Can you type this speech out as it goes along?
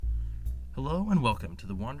Hello and welcome to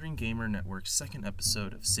the Wandering Gamer Network's second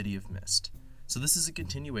episode of City of Mist. So this is a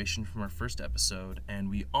continuation from our first episode, and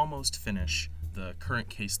we almost finish the current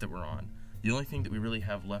case that we're on. The only thing that we really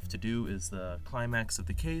have left to do is the climax of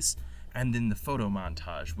the case, and then the photo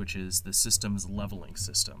montage, which is the system's leveling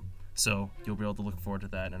system. So you'll be able to look forward to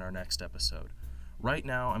that in our next episode. Right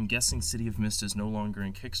now, I'm guessing City of Mist is no longer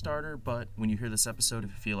in Kickstarter, but when you hear this episode,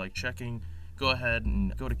 if you feel like checking, go ahead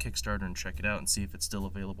and go to Kickstarter and check it out and see if it's still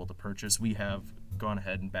available to purchase. We have gone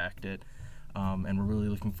ahead and backed it, and we're really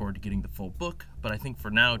looking forward to getting the full book. But I think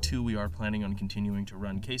for now, too, we are planning on continuing to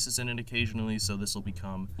run cases in it occasionally, so this will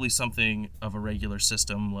become at least something of a regular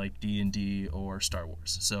system like D&D or Star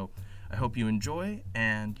Wars. So I hope you enjoy,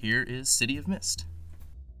 and here is City of Mist.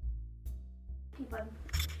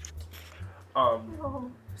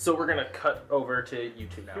 So we're gonna cut over to you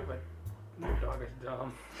two now. Your dog is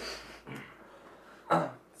dumb.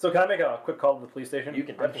 So can I make a quick call to the police station? You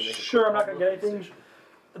can definitely make a Sure, quick I'm not call going to to the get anything.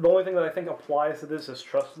 The only thing that I think applies to this is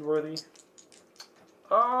trustworthy.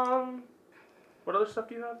 What other stuff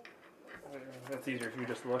do you have? That's easier if you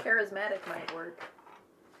just look. Charismatic might work.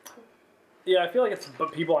 Yeah, I feel like it's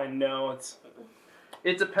but people I know.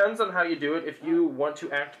 It depends on how you do it. If you want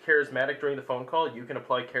to act charismatic during the phone call, you can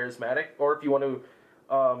apply charismatic. Or if you want to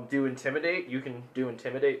do intimidate, you can do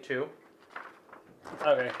intimidate too.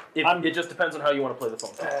 Okay. It just depends on how you want to play the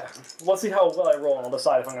phone call. Let's see how well I roll and I'll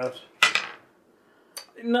decide if I'm going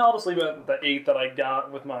to... No, I'll just leave it at the 8 that I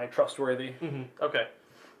got with my trustworthy. Mm-hmm. Okay.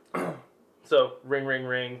 So, ring, ring,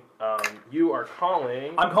 ring. You are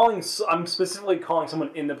calling... I'm specifically calling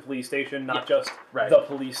someone in the police station, not just the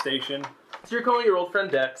police station. So you're calling your old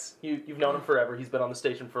friend Dex. You've known him forever. He's been on the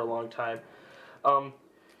station for a long time.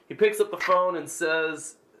 He picks up the phone and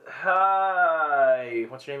says, "Hi."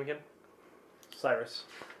 What's your name again? Cyrus.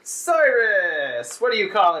 Cyrus! What are you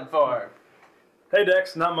calling for? Hey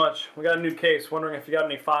Dex, not much. We got a new case. Wondering if you got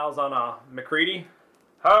any files on McCready?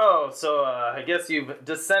 Oh, so I guess you've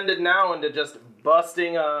descended now into just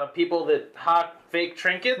busting people that hawk fake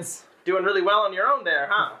trinkets? Doing really well on your own there,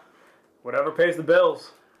 huh? Whatever pays the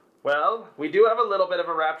bills. Well, we do have a little bit of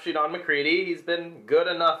a rap sheet on McCready. He's been good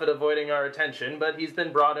enough at avoiding our attention, but he's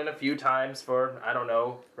been brought in a few times for, I don't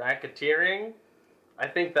know, racketeering? I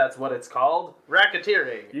think that's what it's called.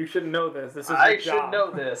 Racketeering. You should know this. This is I your job. should know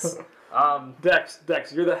this.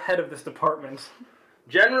 Dex, you're the head of this department.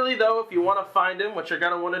 Generally, though, if you want to find him, what you're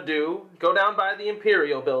going to want to do, go down by the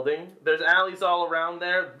Imperial building. There's alleys all around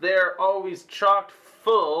there. They're always chocked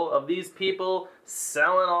full of these people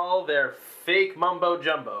selling all their fake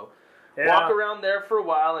mumbo-jumbo. Yeah. Walk around there for a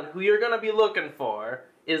while, and who you're going to be looking for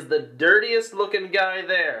is the dirtiest-looking guy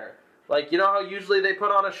there. Like, you know how usually they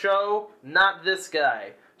put on a show? Not this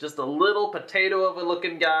guy. Just a little potato of a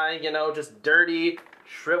looking guy, you know, just dirty,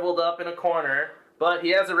 shriveled up in a corner. But he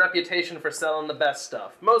has a reputation for selling the best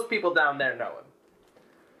stuff. Most people down there know him.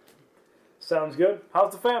 Sounds good.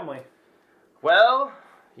 How's the family? Well,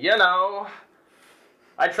 you know,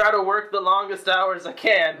 I try to work the longest hours I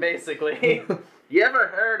can, basically. You ever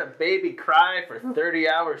heard a baby cry for 30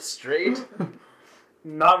 hours straight?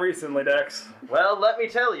 Not recently, Dex. Well, let me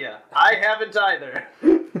tell you, I haven't either.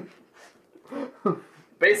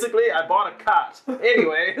 Basically, I bought a cot.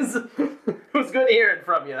 Anyways, it was good hearing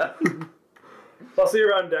from you. I'll see you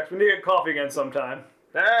around, Dex. We need to get coffee again sometime.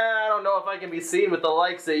 I don't know if I can be seen with the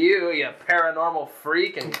likes of you paranormal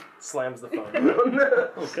freak, and slams the phone down.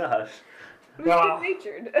 Oh, gosh. It was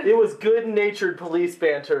good-natured. It was good-natured police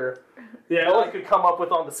banter. Yeah, all I could come up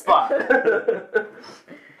with on the spot.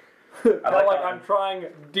 I like I'm trying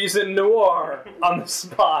decent noir on the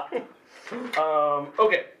spot.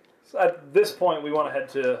 Okay. So at this point, we want to head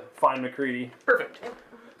to find McCready. Perfect.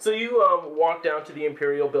 So you walk down to the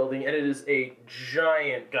Imperial building, and it is a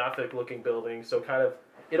giant Gothic-looking building. So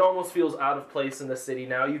it almost feels out of place in the city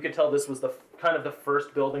now. You could tell this was the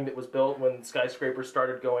first building that was built when skyscrapers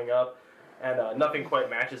started going up, and nothing quite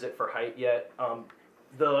matches it for height yet.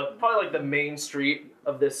 Probably the main street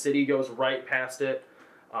of this city goes right past it.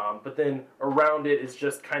 But then around it is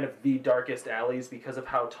just kind of the darkest alleys because of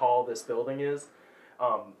how tall this building is.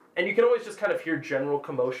 And you can always just kind of hear general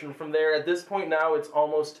commotion from there. At this point now, it's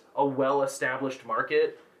almost a well-established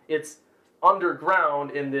market. It's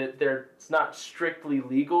underground in that it's not strictly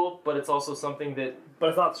legal, but it's also something that... But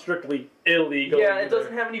it's not strictly illegal. Yeah, either. It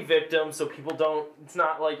doesn't have any victims, so people don't... It's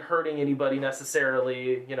not hurting anybody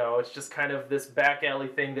necessarily. You know, it's just kind of this back alley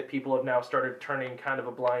thing that people have now started turning kind of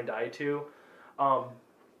a blind eye to.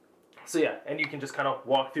 So yeah, and you can just kind of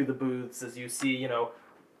walk through the booths as you see,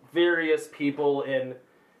 various people in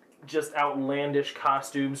just outlandish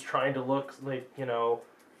costumes trying to look like,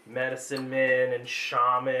 medicine men and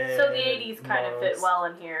shaman. So the 80s kind of fit monks. well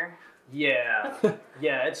in here. Yeah.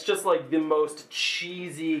 Yeah, it's just like the most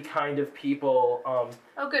cheesy kind of people.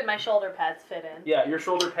 Oh good, my shoulder pads fit in. Yeah, your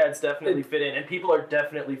shoulder pads definitely fit in, and people are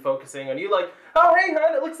definitely focusing on you like, oh, hey,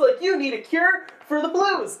 hon, it looks like you need a cure for the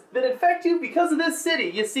blues that infect you because of this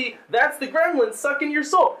city. You see, that's the gremlin sucking your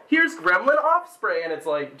soul. Here's gremlin off spray, and it's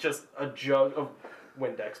like just a jug of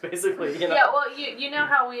Windex, basically, you know? Yeah, well, you know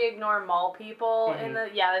how we ignore mall people in the...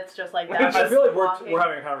 Yeah, it's just like that. I feel like Walking. we're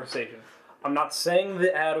having a conversation. I'm not saying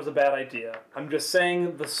the ad was a bad idea. I'm just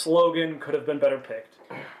saying the slogan could have been better picked.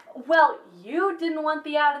 Well, you didn't want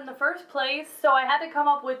the ad in the first place, so I had to come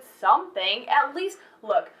up with something. At least,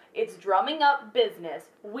 look, it's drumming up business.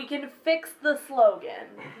 We can fix the slogan.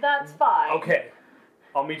 That's fine. Okay,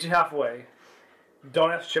 I'll meet you halfway.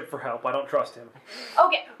 Don't ask Chip for help. I don't trust him.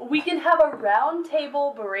 Okay, we can have a round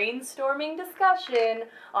table brainstorming discussion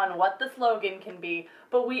on what the slogan can be,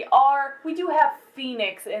 but we do have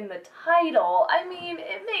Phoenix in the title. I mean,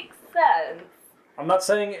 it makes sense. I'm not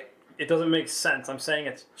saying it doesn't make sense. I'm saying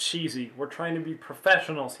it's cheesy. We're trying to be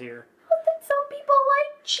professionals here. But some people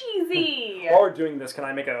like cheesy. While we're doing this, can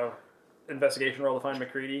I make a investigation roll to find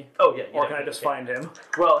McCready? Oh, yeah. Or can I just find him?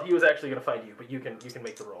 Well, he was actually going to find you, but you can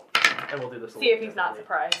make the roll. And we'll do this a See little if he's not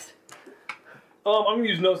differently. surprised. I'm going to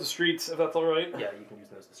use Nose to Streets, if that's alright. Yeah, you can use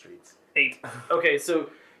those the streets. 8. Okay, so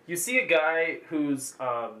you see a guy who's,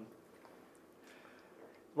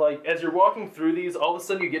 like, as you're walking through these, all of a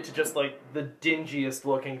sudden you get to just, like, the dingiest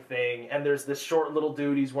looking thing, and there's this short little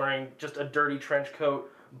dude, he's wearing just a dirty trench coat,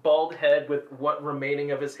 bald head with what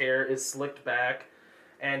remaining of his hair is slicked back,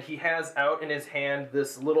 and he has out in his hand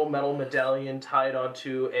this little metal medallion tied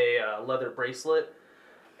onto a leather bracelet,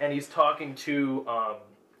 and he's talking to,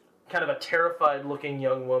 kind of a terrified-looking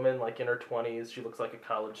young woman, like in her 20s. She looks like a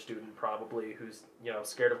college student, probably, who's, you know,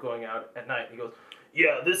 scared of going out at night. And he goes,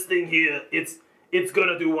 yeah, this thing here, it's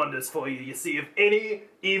gonna do wonders for you. You see, if any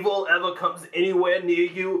evil ever comes anywhere near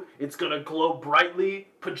you, it's gonna glow brightly,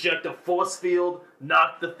 project a force field,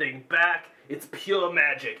 knock the thing back. It's pure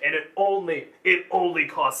magic, and it only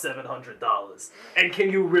costs $700. And can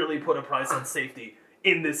you really put a price on safety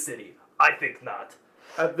in this city? I think not.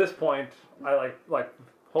 At this point, I like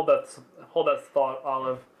hold that thought,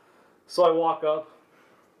 Olive. So I walk up.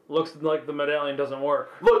 Looks like the medallion doesn't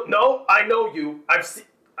work. Look, no, I know you. I've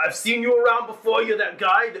seen you around before. You're that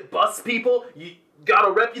guy that busts people. You got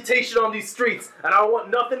a reputation on these streets, and I don't want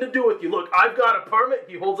nothing to do with you. Look, I've got a permit.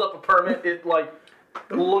 He holds up a permit. It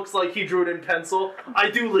looks like he drew it in pencil. I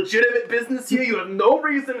do legitimate business here. You have no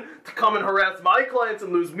reason to come and harass my clients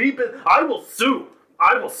and lose me business. I will sue.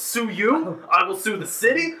 I will sue you. I will sue the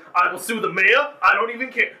city. I will sue the mayor. I don't even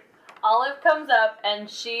care. Olive comes up and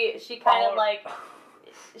she kind of like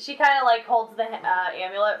holds the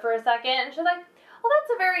amulet for a second, and she's like, "Well,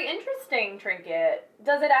 that's a very interesting trinket.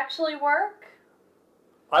 Does it actually work?"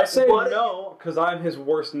 I say What? no, because I'm his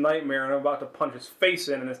worst nightmare, and I'm about to punch his face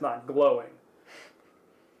in, and it's not glowing.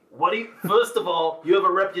 First of all, you have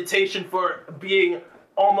a reputation for being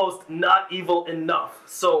almost not evil enough,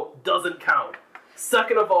 so doesn't count.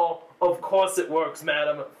 Second of all, of course it works,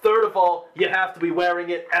 madam. Third of all, you have to be wearing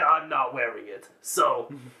it, and I'm not wearing it.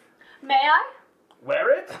 So, May I?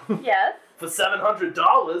 wear it Yes. for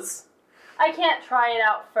 $700. I can't try it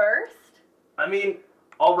out first. I mean,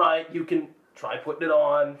 all right, you can try putting it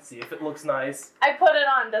on, see if it looks nice. I put it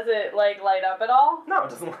on. Does it light up at all? No, it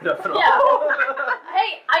doesn't light up at all. Yeah.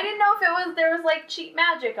 Hey, I didn't know if there was cheap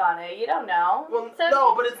magic on it. You don't know. Well, So-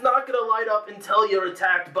 no, but it's not gonna light up until you're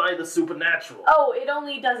attacked by the supernatural. Oh, it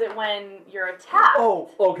only does it when you're attacked. Oh,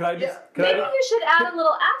 can I just... Yeah. Can Maybe I, you should add a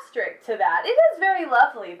little asterisk to that. It is very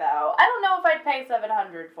lovely, though. I don't know if I'd pay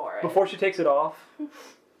 $700 for it. before she takes it off,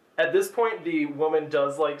 At this point, the woman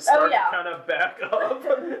does start yeah. to kind of back up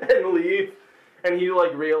and leave, and he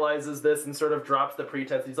realizes this and sort of drops the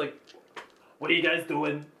pretense. He's like, "What are you guys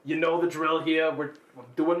doing? You know the drill here. I'm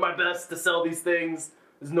doing my best to sell these things.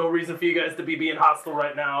 There's no reason for you guys to be being hostile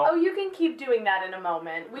right now." Oh, you can keep doing that in a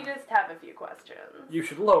moment. We just have a few questions. you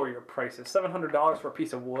should lower your prices. $700 for a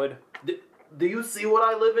piece of wood. Do you see what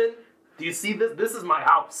I live in? Do you see this? This is my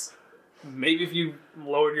house. Maybe if you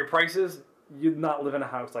lowered your prices, you'd not live in a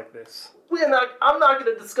house like this. I'm not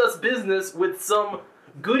going to discuss business with some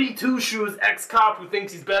goody two-shoes ex-cop who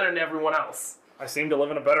thinks he's better than everyone else. I seem to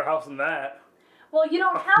live in a better house than that. Well, you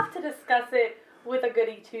don't have to discuss it with a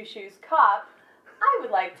goody two-shoes cop. I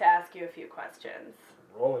would like to ask you a few questions.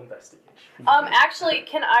 Roll investigation. Actually,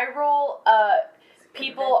 can I roll,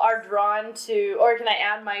 people are drawn to, or can I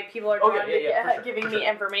add my people are drawn to giving me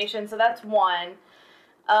information? So that's one.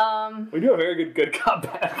 We do a very good cop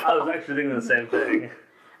bad. I was actually thinking the same thing.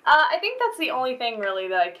 I think that's the only thing really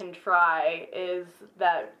that I can try is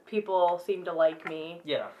that people seem to like me.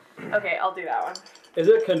 Yeah. Okay, I'll do that one. Is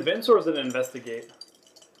it convince or is it investigate?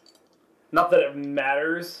 Not that it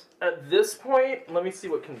matters. At this point, let me see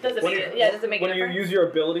what convince. Does it make it? Yeah, does it make a When you difference? use your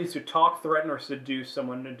abilities to talk, threaten, or seduce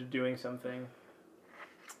someone into doing something.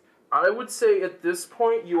 I would say at this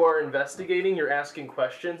point you are investigating, you're asking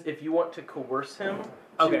questions. If you want to coerce him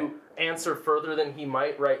to answer further than he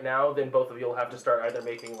might right now, then both of you will have to start either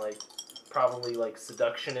making probably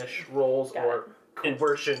seduction-ish rolls Got or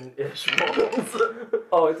coercion-ish rolls.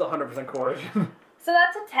 Oh, it's 100% coercion. So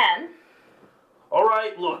that's a 10.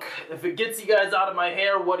 Alright, look, if it gets you guys out of my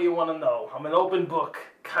hair, what do you want to know? I'm an open book,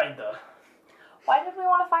 kinda. Why did we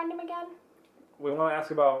want to find him again? We want to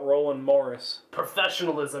ask about Roland Morris.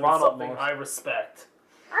 Professionalism is Ronald something Morris. I respect.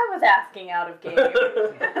 I was asking out of game.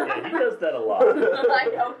 Yeah, he does that a lot. I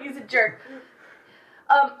know, he's a jerk.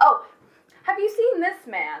 Oh, have you seen this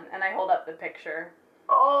man? And I hold up the picture.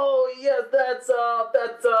 Oh, yes, that's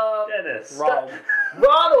Dennis. Ronald.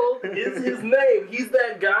 Ronald is his name. He's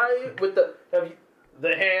that guy with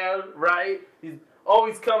the hair, right? He's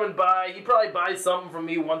always coming by. He probably buys something from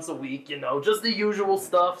me once a week, just the usual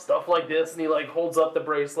stuff like this. And he holds up the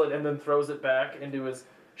bracelet and then throws it back into his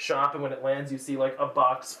shop. And when it lands, you see a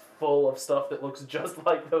box full of stuff that looks just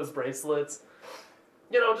like those bracelets.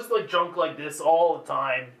 Just junk like this all the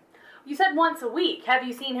time. You said once a week. Have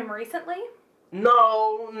you seen him recently?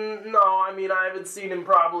 No. I mean, I haven't seen him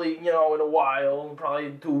probably, in a while.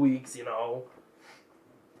 Probably 2 weeks, You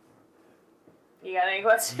got any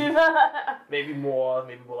questions? Maybe more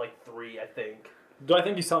like 3, I think. Do I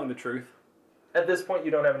think he's telling the truth? At this point,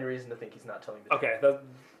 you don't have any reason to think he's not telling the truth. Okay, that,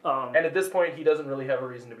 And at this point, he doesn't really have a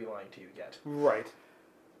reason to be lying to you yet. right.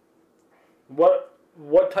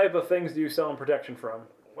 What type of things do you sell in protection from?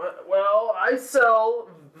 Well, I sell...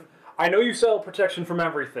 I know you sell protection from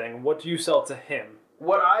everything. What do you sell to him?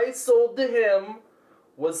 What I sold to him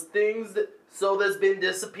was things that... So there's been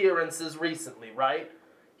disappearances recently, right?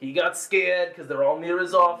 He got scared because they're all near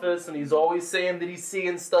his office, and he's always saying that he's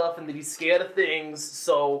seeing stuff and that he's scared of things.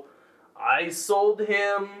 So I sold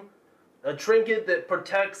him a trinket that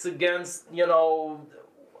protects against,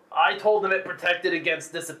 I told him it protected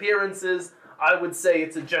against disappearances. I would say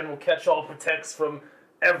it's a general catch-all, protects from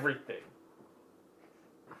everything.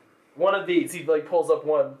 One of these, he pulls up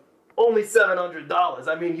one, only $700.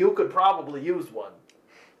 I mean, you could probably use one.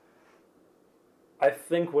 I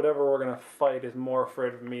think whatever we're gonna fight is more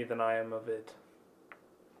afraid of me than I am of it.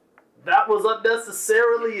 That was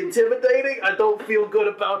unnecessarily intimidating. I don't feel good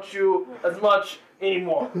about you as much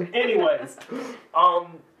anymore. Anyways, but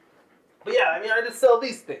yeah, I mean, I just sell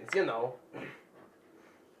these things, Do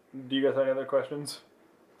you guys have any other questions?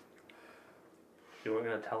 You weren't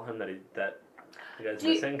gonna tell him that you guys Do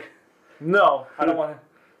you- missing? No, I don't want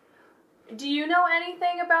to. Do you know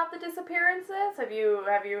anything about the disappearances? Have you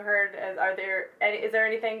heard? Is there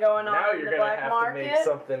anything going on Now in you're the gonna black have market? to make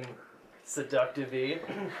something seductive-y.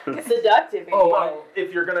 Seductive. Well,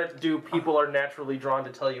 if you're gonna do people are naturally drawn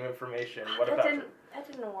to tell you information, what that about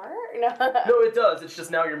didn't work. No. No, it does. It's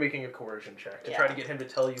just now you're making a coercion check to try Yeah. to get him to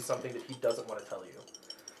tell you something that he doesn't want to tell you.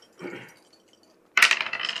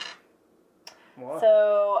 What?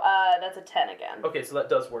 So that's a 10 again. Okay, so that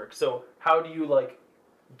does work. So how do you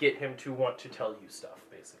get him to want to tell you stuff,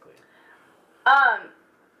 basically? I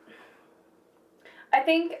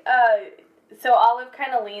think so. Olive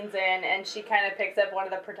kind of leans in and she kind of picks up one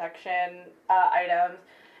of the protection items,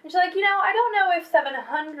 and she's like, I don't know if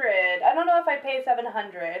 700. I don't know if I'd pay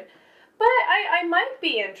 700, but I might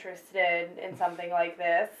be interested in something like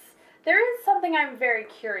this. There is something I'm very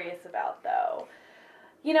curious about, though.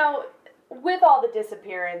 With all the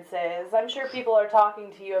disappearances, I'm sure people are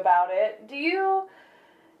talking to you about it.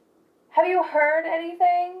 Have you heard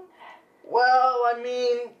anything? Well, I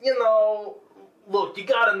mean, look, you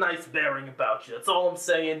got a nice bearing about you. That's all I'm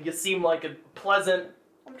saying. You seem like a pleasant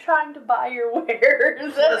I'm trying to buy your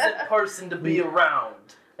wares. person to be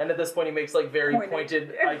around. And at this point, he makes very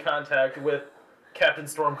pointed eye contact with Captain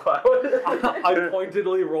Stormcloud. I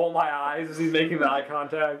pointedly roll my eyes as he's making the eye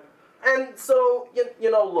contact. And so,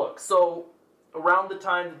 look, so around the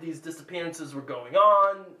time that these disappearances were going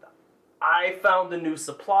on, I found a new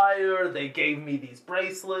supplier. They gave me these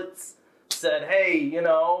bracelets, said, hey,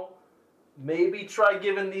 maybe try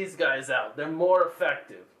giving these guys out. They're more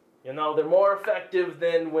effective. They're more effective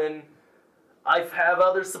than when I have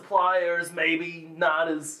other suppliers, maybe not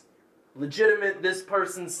as legitimate. This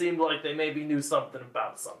person seemed like they maybe knew something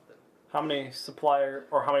about something. How many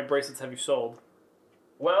bracelets have you sold?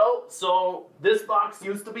 Well, so this box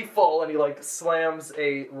used to be full, and he slams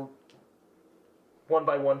a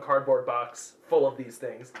 1x1 cardboard box full of these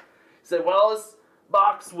things. He said, well, this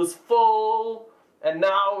box was full, and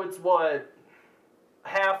now it's,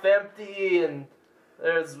 half empty, and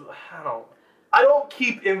there's, I don't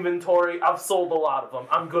keep inventory. I've sold a lot of them.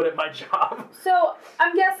 I'm good at my job. So,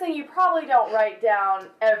 I'm guessing you probably don't write down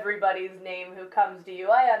everybody's name who comes to you.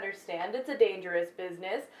 I understand. It's a dangerous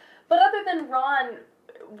business. But other than Ron,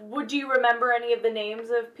 would you remember any of the names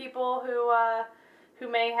of people who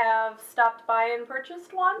may have stopped by and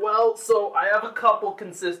purchased one? Well, so I have a couple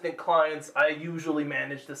consistent clients. I usually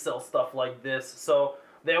manage to sell stuff like this. So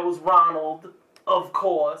there was Ronald, of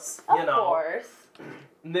course. Of course.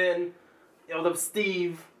 And then, there's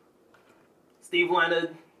Steve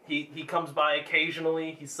Leonard. He comes by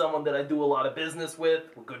occasionally. He's someone that I do a lot of business with.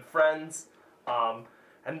 We're good friends.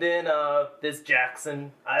 And then there's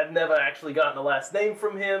Jackson. I've never actually gotten a last name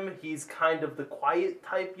from him. He's kind of the quiet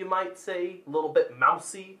type, you might say. A little bit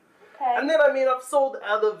mousy. Okay. And then, I've sold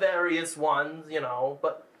other various ones,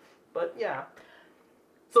 but yeah.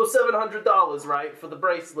 So $700, right, for the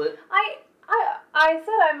bracelet. I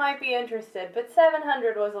said I might be interested, but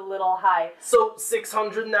 700 was a little high. So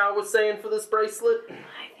 $600 now we're saying for this bracelet?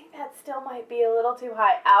 I think that still might be a little too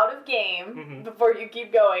high. Out of game, before you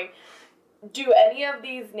keep going. Do any of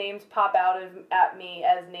these names pop out at me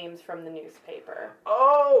as names from the newspaper?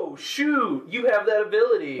 Oh, shoot! You have that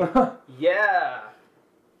ability. Yeah.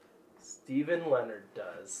 Stephen Leonard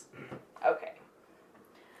does. Okay.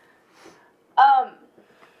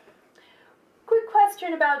 Quick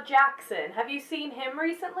question about Jackson. Have you seen him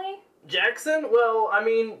recently? Jackson? Well,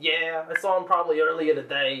 yeah. I saw him probably earlier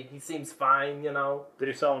today. He seems fine, Did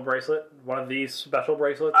you sell him a bracelet? One of these special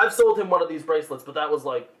bracelets? I've sold him one of these bracelets, but that was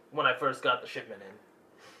when I first got the shipment in.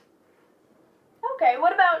 Okay,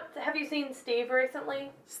 what about, have you seen Steve recently?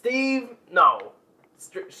 Steve? No.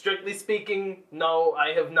 Strictly speaking, no,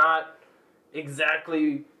 I have not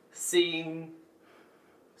exactly seen.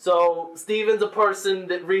 So, Steven's a person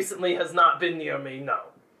that recently has not been near me, no.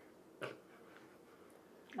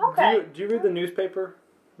 Okay. Do you read the newspaper,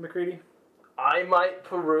 McCready? I might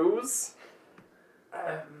peruse.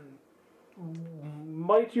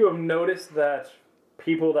 Might you have noticed that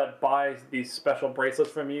people that buy these special bracelets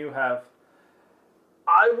from you have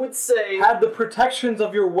I would say had the protections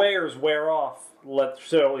of your wares wear off, let's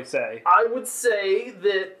shall say. I would say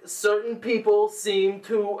that certain people seem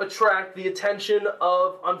to attract the attention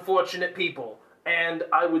of unfortunate people. And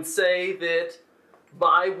I would say that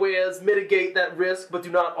my wares mitigate that risk, but do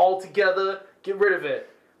not altogether get rid of it.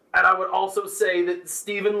 And I would also say that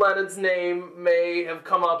Stephen Leonard's name may have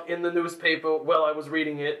come up in the newspaper while I was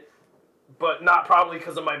reading it, but not probably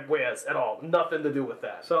because of my wares at all. Nothing to do with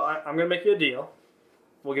that. So I'm going to make you a deal.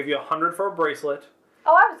 We'll give you $100 for a bracelet.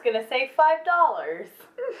 Oh, I was gonna say $5.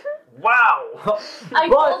 Wow! I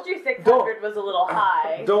told you 600 was a little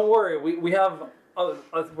high. Don't worry, we have,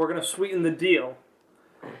 we're going to sweeten the deal.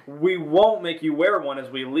 We won't make you wear one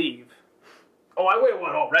as we leave. Oh, I wear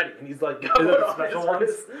one already. And he's like, Is it the special ones?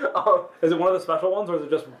 Is it one of the special ones, or is it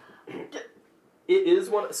just... It is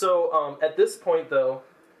one. So, at this point, though,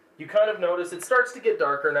 you kind of notice it starts to get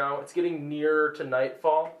darker now. It's getting nearer to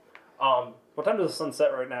nightfall. What time does the sun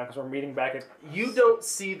set right now? Because we're meeting back at... You don't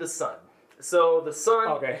see the sun. So the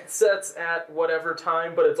sun sets at whatever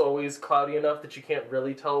time, but it's always cloudy enough that you can't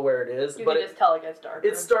really tell where it is. You but can just tell it gets darker.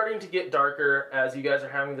 It's starting to get darker as you guys are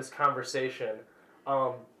having this conversation.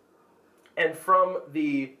 And from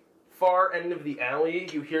the far end of the alley,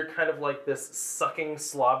 you hear kind of like this sucking,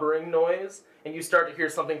 slobbering noise. And you start to hear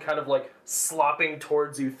something kind of like slopping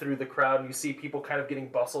towards you through the crowd, and you see people kind of getting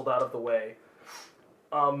bustled out of the way.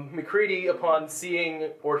 McCready, upon seeing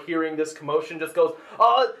or hearing this commotion, just goes,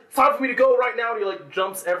 it's time for me to go right now. And he,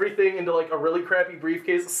 jumps everything into, a really crappy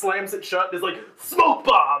briefcase, slams it shut, and is like, smoke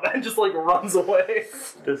bomb! And just, runs away.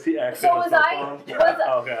 Does he actually So have a was smoke I- bomb? was-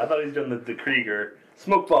 Oh, okay, I thought he was doing the Krieger.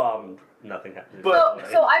 Smoke bomb. Nothing happened.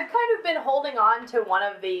 So I've kind of been holding on to one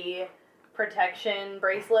of the protection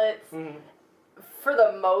bracelets for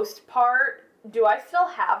the most part. Do I still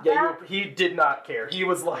have that? He did not care. He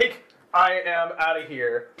was like, I am out of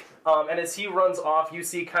here. And as he runs off, you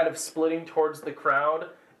see kind of splitting towards the crowd,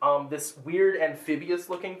 this weird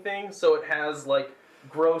amphibious-looking thing. So it has,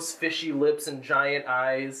 gross fishy lips and giant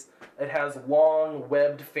eyes. It has long,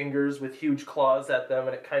 webbed fingers with huge claws at them,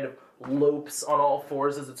 and it kind of lopes on all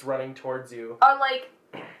fours as it's running towards you. Are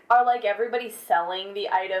everybody selling the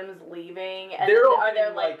items leaving? And They're all are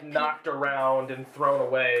there getting, knocked around and thrown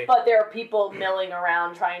away. But there are people milling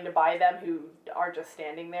around trying to buy them who are just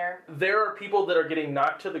standing there? There are people that are getting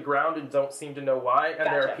knocked to the ground and don't seem to know why, and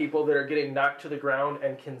there are Gotcha. people that are getting knocked to the ground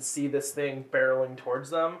and can see this thing barreling towards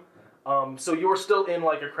them. So you're still in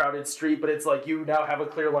like a crowded street, but it's like you now have a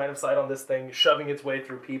clear line of sight on this thing, shoving its way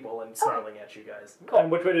through people and snarling at you guys.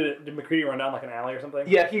 And which way did McCready run down, like an alley or something?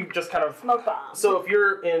 Yeah, he just kind of... Smoke bomb. So if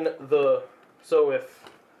you're in the... So if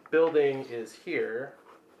building is here,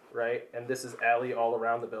 right, and this is alley all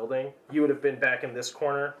around the building, you would have been back in this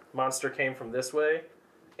corner. Monster came from this way,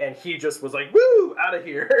 and he just was like, woo, out of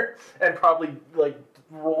here, and probably, like,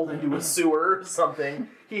 rolled into a sewer or something.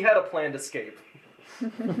 He had a planned escape.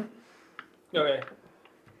 Okay.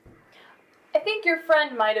 I think your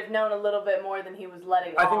friend might have known a little bit more than he was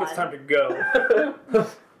letting on. I think it's time to go.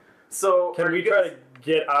 So Can we try to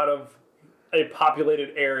get out of a populated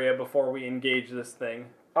area before we engage this thing?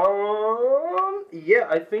 Yeah,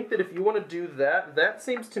 I think that if you want to do that, that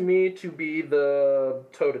seems to me to be the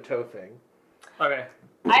toe-to-toe thing. Okay.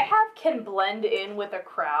 I have can blend in with a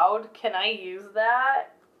crowd. Can I use that?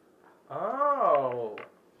 Oh,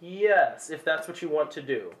 yes, if that's what you want to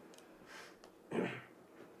do.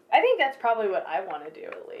 I think that's probably what I want to do,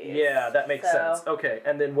 at least. Yeah, that makes So- sense. Okay,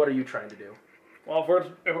 and then what are you trying to do? Well,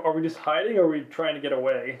 are we just hiding or are we trying to get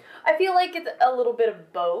away? I feel like it's a little bit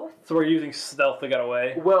of both. So we're using stealth to get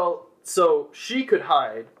away. Well, so she could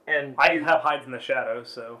hide, and... I have hides in the shadows,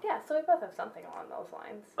 so... Yeah, so we both have something along those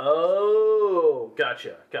lines. Oh,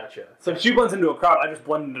 gotcha. So if she blends into a crowd, I just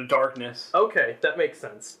blend into darkness. Okay, that makes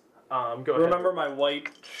sense. Go ahead. Remember, my white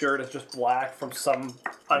shirt is just black from some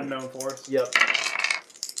unknown force. Yep.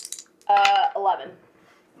 11.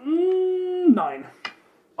 9.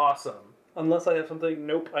 Awesome. Unless I have something.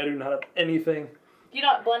 Nope, I do not have anything. Do you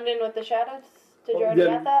not blend in with the shadows? Did you already Yeah.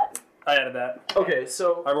 get that? I added that. Okay,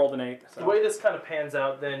 so... I rolled an 8. So. The way this kind of pans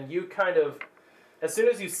out, then you kind of, as soon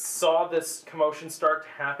as you saw this commotion start to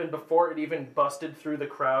happen, before it even busted through the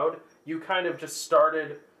crowd, you kind of just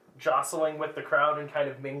started jostling with the crowd and kind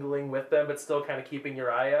of mingling with them, but still kind of keeping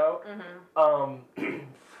your eye out. Mm-hmm.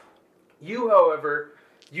 You, however,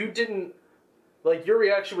 you didn't, like, your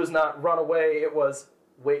reaction was not run away, it was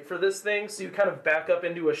wait for this thing, so you kind of back up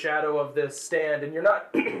into a shadow of this stand, and you're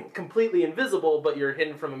not completely invisible, but you're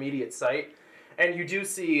hidden from immediate sight. And you do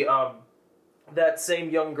see that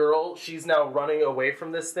same young girl, she's now running away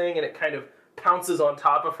from this thing, and it kind of pounces on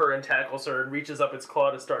top of her and tackles her and reaches up its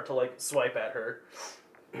claw to start to, like, swipe at her.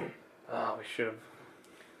 Oh, we should have.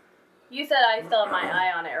 You said I still have my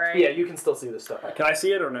eye on it, right? Yeah, you can still see this stuff. Can I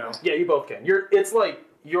see it or no? Yeah, you both can.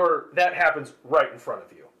 That happens right in front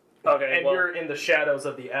of you. Okay, And well, you're in the shadows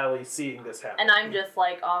of the alley seeing this happen. And I'm just,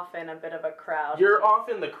 like, off in a bit of a crowd. You're off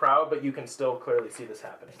in the crowd, but you can still clearly see this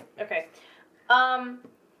happening. Okay. I'm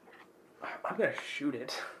gonna shoot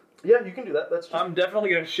it. Yeah, you can do that. That's just I'm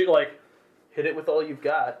definitely gonna shoot, like... hit it with all you've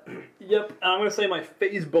got. Yep, and I'm gonna say my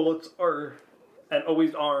phase bullets are... and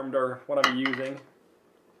always armed are what I'm using.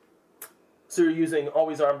 So you're using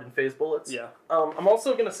always armed and phase bullets? Yeah. I'm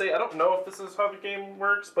also going to say, I don't know if this is how the game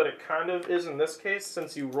works, but it kind of is in this case,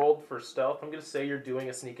 since you rolled for stealth. I'm going to say you're doing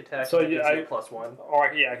a sneak attack, So and it yeah, gives you I- a +1.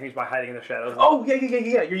 Or, yeah, I can use my hiding in the shadows. Oh, yeah.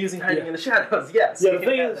 You're using hiding Yeah. in the shadows, yes. Yeah, you the can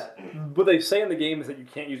thing add is, that. what they say in the game is that you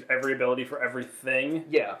can't use every ability for everything.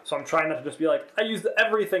 Yeah. So I'm trying not to just be like, I used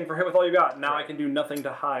everything for hit with all you got. Now I can do nothing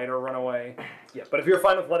to hide or run away. Yeah. But if you're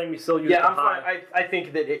fine with letting me still use it Yeah, to I'm fine. hide. I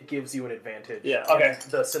think that it gives you an advantage Yeah, in okay.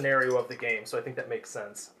 the scenario of the game, so I think that makes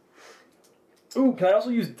sense. Ooh, can I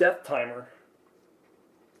also use Death Timer?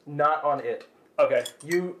 Not on it. Okay,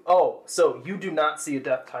 So you do not see a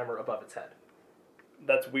death timer above its head.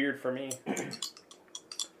 that's weird for me.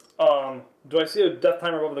 Do I see a Death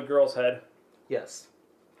Timer above the girl's head? Yes.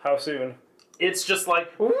 How soon? It's just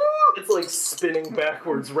like, woo, it's like spinning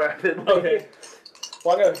backwards rapidly. Okay.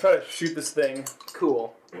 Well, I'm gonna try to shoot this thing.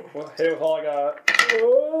 Cool. Well, hit it with all I got.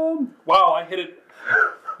 Wow, I hit it.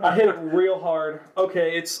 I hit it real hard.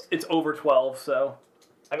 Okay, it's over 12, so.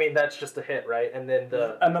 I mean, that's just a hit, right? And then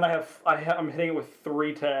And then I'm hitting it with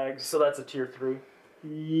 3 tags. so that's a tier 3.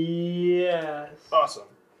 Yes. Awesome.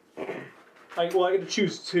 I get to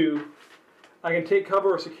choose 2. I can take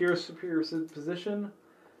cover or secure a superior position.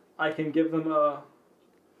 I can give them a...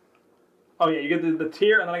 Oh yeah, you get the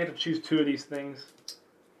tier, and then I get to choose 2 of these things.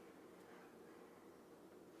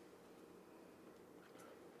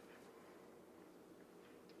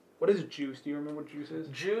 What is juice? Do you remember what juice is?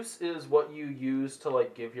 Juice is what you use to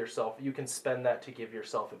like give yourself. You can spend that to give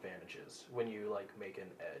yourself advantages when you like make an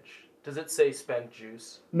edge. Does it say spend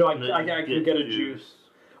juice? No, I No, can you get a get juice.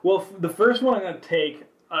 Well, the first one I'm going to take,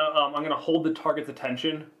 I'm going to hold the target's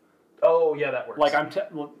attention. Oh yeah, that works. Like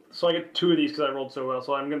so I get 2 of these because I rolled so well.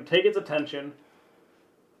 So I'm going to take its attention,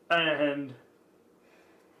 and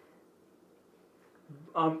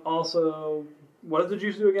also, what does the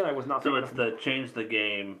juice do again? I was not. So thinking it's of- the change the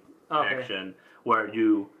game Okay. action where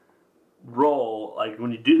you roll, like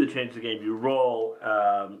when you do the change of the game, you roll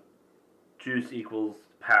juice equals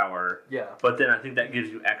power. Yeah. But then I think that gives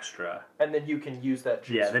you extra. And then you can use that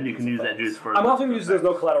juice. Yeah, then you can use that juice for... I'm also going to use there's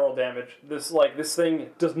no collateral damage. This thing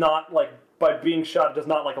does not, like, by being shot, does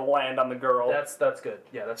not, like, land on the girl. That's good.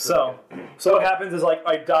 Yeah, that's So, really good. so what happens is, like,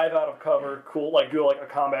 I dive out of cover, cool, like, do, like, a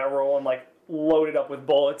combat roll and, like, load it up with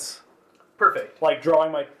bullets. Perfect. Like,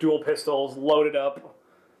 drawing my dual pistols, load it up.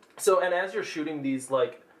 So, and as you're shooting these,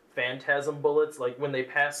 like, phantasm bullets, like, when they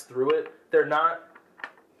pass through it, they're not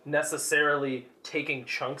necessarily taking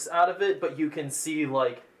chunks out of it, but you can see,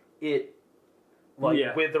 like, it,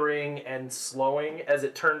 like, withering and slowing as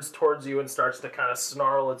it turns towards you and starts to kind of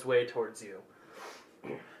snarl its way towards you.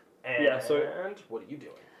 And what are you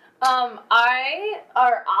doing? Olive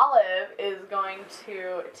is going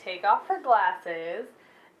to take off her glasses,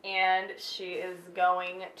 and she is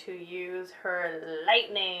going to use her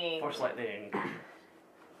lightning Force lightning.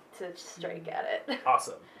 to strike at it.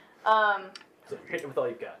 Awesome. So you're hitting it with all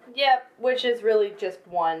you've got. Yep, which is really just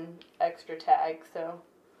one extra tag, so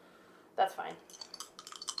that's fine.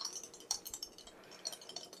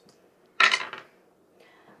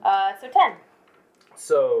 So 10.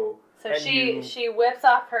 So she whips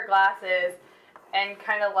off her glasses and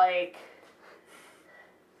kind of like,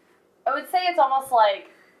 I would say it's almost like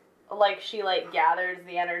she like gathers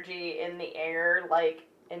the energy in the air like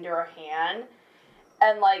into her hand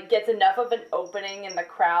and like gets enough of an opening in the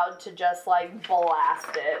crowd to just like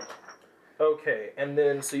blast it. Okay, and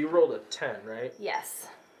then so you rolled a 10, right? Yes,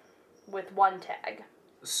 with one tag.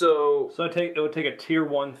 So it would take a tier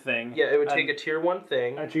 1 thing. yeah, it would take a tier 1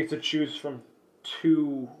 thing. And she gets to choose from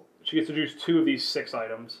two. She gets to choose 2 of these 6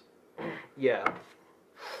 items. Yeah.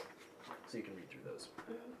 So you can read through those.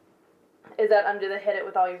 Is that under the hit it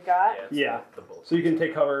with all you've got? Yeah. It's Yeah. The bullets. So you can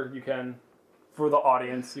take cover. You can, for the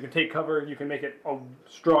audience, you can take cover. You can make it a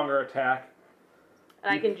stronger attack.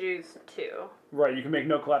 And I can choose 2. Right. You can make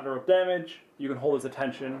no collateral damage. You can hold his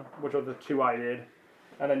attention, which are the 2 I did.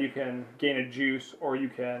 And then you can gain a juice, or you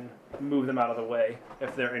can move them out of the way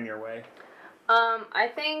if they're in your way. I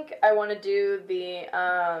think I want to do the,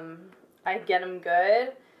 I get him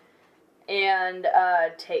good, and,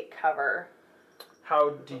 take cover.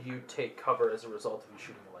 How do you take cover as a result of you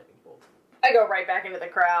shooting a lightning bolt? I go right back into the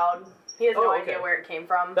crowd. He has no okay. idea where it came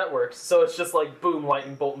from. That works. So it's just like, boom,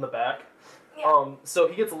 lightning bolt in the back. Yeah. So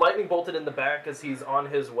he gets lightning bolted in the back as he's on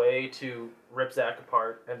his way to rip Zach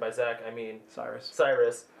apart. And by Zach, I mean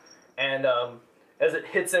Cyrus. And as it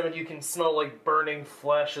hits him, and you can smell like burning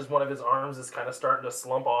flesh as one of his arms is kind of starting to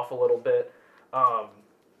slump off a little bit.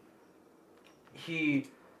 He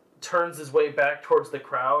turns his way back towards the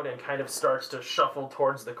crowd and kind of starts to shuffle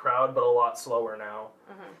towards the crowd, but a lot slower now.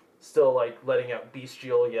 Mm-hmm. Still like letting out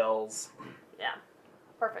bestial yells. Yeah.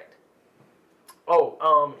 Perfect.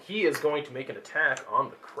 Oh, he is going to make an attack on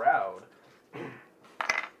the crowd.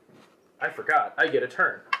 I forgot. I get a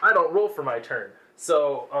turn. I don't roll for my turn.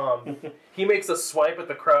 So, he makes a swipe at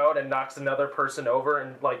the crowd and knocks another person over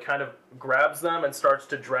and, like, kind of grabs them and starts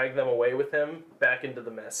to drag them away with him back into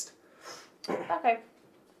the mist. Okay.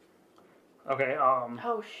 Okay,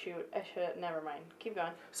 Oh, shoot. I should... Never mind. Keep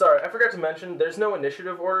going. Sorry, I forgot to mention, there's no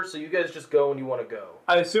initiative order, so you guys just go when you want to go.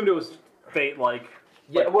 I assumed it was Fate-like.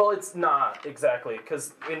 Yeah, well, it's not, exactly,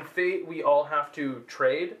 because in Fate, we all have to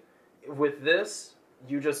trade. With this,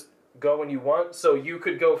 you just go when you want, so you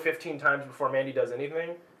could go 15 times before Mandy does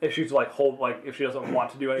anything. If she's, like, if she doesn't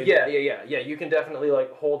want to do anything. Yeah, you can definitely,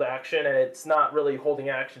 like, hold action, and it's not really holding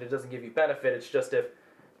action, it doesn't give you benefit, it's just if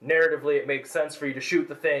narratively it makes sense for you to shoot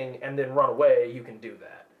the thing and then run away, you can do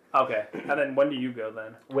that. Okay, and then when do you go,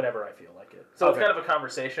 then? Whenever I feel like it. So It's kind of a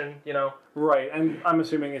conversation, you know? Right, and I'm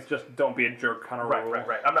assuming it's just don't be a jerk kind of rule.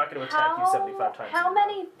 Right. I'm not going to attack you 75 times. How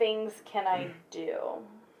many things can I do?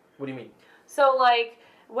 What do you mean? So, like,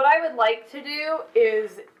 what I would like to do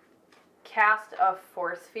is cast a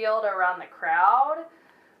force field around the crowd,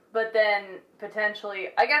 but then potentially,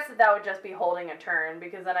 I guess that would just be holding a turn,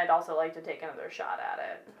 because then I'd also like to take another shot at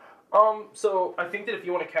it. So I think that if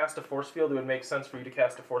you want to cast a force field, it would make sense for you to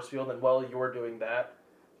cast a force field, and while you're doing that,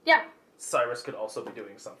 Yeah. Cyrus could also be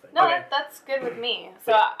doing something. No, Okay. that's good with me.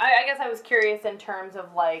 So I guess I was curious in terms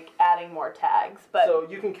of, like, adding more tags, but... So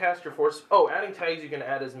you can cast your force... adding tags, you can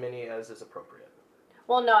add as many as is appropriate.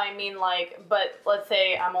 Well, no, I mean, like, but let's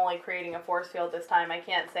say I'm only creating a force field this time. I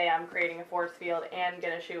can't say I'm creating a force field and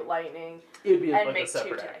gonna shoot lightning. It would be and like make a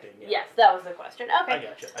separate 2 tags. acting. Yeah. Yes, that was the question. Okay. I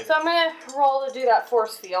gotcha. So I'm gonna roll to do that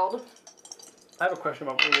force field. I have a question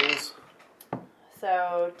about rules.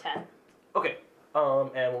 So 10. Okay.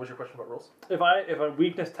 And what was your question about rules? If a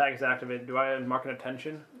weakness tag is activated, do I mark an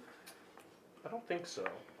attention? I don't think so.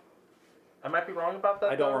 I might be wrong about that.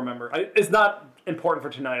 I don't though. remember. It's not important for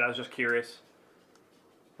tonight. I was just curious.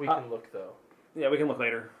 We can look though. Yeah, we can look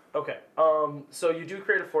later. Okay. So you do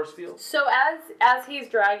create a force field. So as he's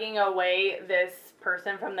dragging away this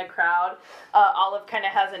person from the crowd, Olive kind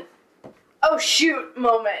of has an oh shoot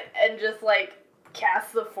moment and just like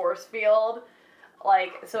casts the force field.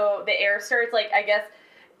 Like, so the air starts, like, I guess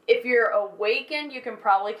if you're awakened, you can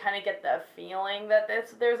probably kind of get the feeling that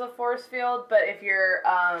there's a force field, but if you're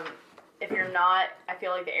not, I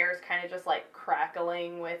feel like the air is kind of just like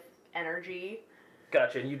crackling with energy.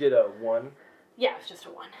 Gotcha. And you did a 1. Yeah, it's just a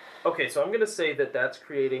 1. Okay, so I'm going to say that that's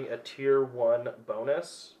creating a tier 1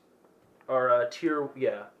 bonus. Or a tier,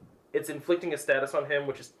 yeah. It's inflicting a status on him,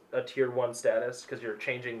 which is a tier 1 status, because you're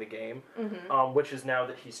changing the game. Mm-hmm. Which is now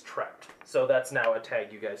that he's trapped. So that's now a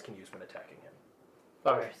tag you guys can use when attacking him.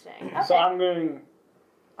 Okay. Interesting. Okay. So I'm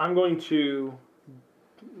going to,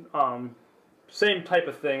 same type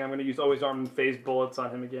of thing. I'm going to use always armed phase bullets on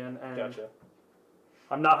him again, and Gotcha.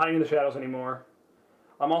 I'm not hiding in the shadows anymore.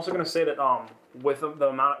 I'm also going to say that with the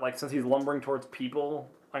amount, like, since he's lumbering towards people,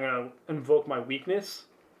 I'm going to invoke my weakness,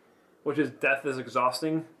 which is death is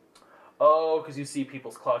exhausting. Oh, because you see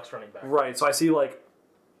people's clocks running back. Right. So I see like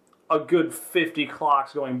a good 50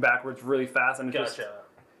 clocks going backwards really fast, and it just Gotcha.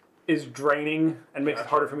 is draining and makes it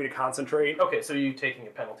harder for me to concentrate. Okay, so you taking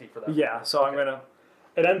a penalty for that? Yeah, so I'm Okay. gonna.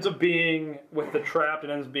 It ends up being with the trapped.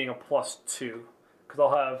 It ends up being a +2 because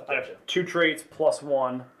I have Gotcha. 2 traits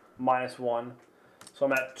 +1 -1, so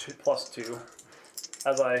I'm at +2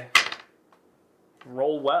 as I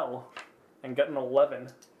roll well and get an 11.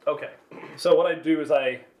 Okay. So what I do is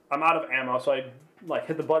I'm out of ammo, so I like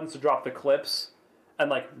hit the buttons to drop the clips, and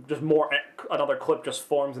like just another clip just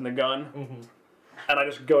forms in the gun, Mm-hmm. and I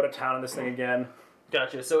just go to town on this thing again.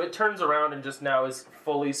 Gotcha. So it turns around and just now is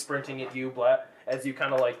fully sprinting at you, as you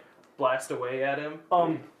kind of like blast away at him.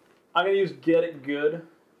 I'm gonna use get it good,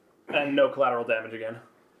 and no collateral damage again.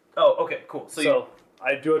 Oh, okay, cool. So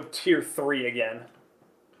I do a tier 3 again.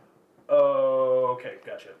 Oh, okay,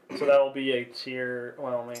 gotcha. So that will be a tier.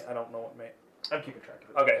 Well, I don't know what mate. I'm keeping track of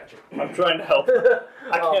it. Okay, Gotcha. I'm trying to help.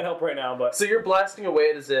 I can't help right now, but So you're blasting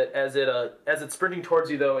away as it's sprinting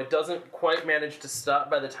towards you. Though it doesn't quite manage to stop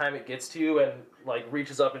by the time it gets to you, and like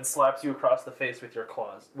reaches up and slaps you across the face with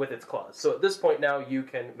its claws. So at this point now, you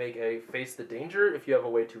can make a face the danger if you have a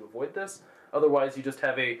way to avoid this. Otherwise, you just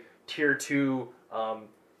have a tier 2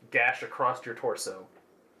 gash across your torso.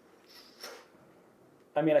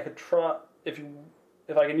 I mean, I could try if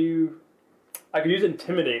I can use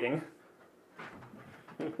intimidating.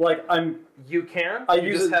 Like You can. I you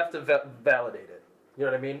use just it- have to validate it. You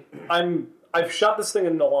know what I mean? I've shot this thing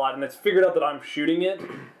in a lot, and it's figured out that I'm shooting it,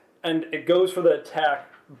 and it goes for the attack,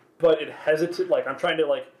 but it hesitates. Like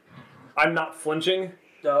I'm not flinching,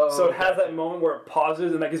 Oh, so it has that moment where it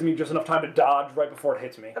pauses, and that gives me just enough time to dodge right before it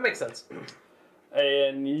hits me. That makes sense.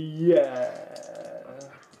 And yeah,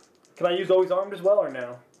 can I use always armed as well or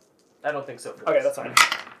no? I don't think so. For Okay, this. that's fine.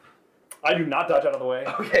 I do not dodge out of the way.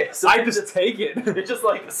 Okay, so I just take it. it just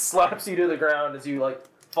like slaps you to the ground as you like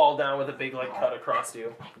fall down with a big like cut across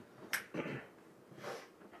you.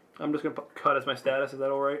 I'm just gonna put cut as my status. Is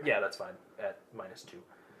that all right? Yeah, that's fine at -2,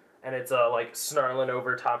 and it's like snarling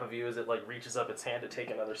over top of you as it like reaches up its hand to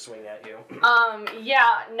take another swing at you.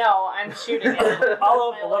 Yeah, no, I'm shooting it.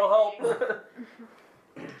 Olive, My a little lightning.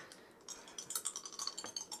 help.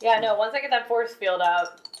 Yeah, no, once I get that force field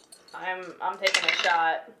up, I'm taking a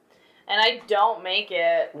shot. And I don't make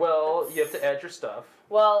it. Well, you have to add your stuff.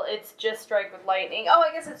 Well, it's just strike with lightning. Oh,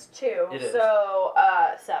 I guess it's 2. It is. So,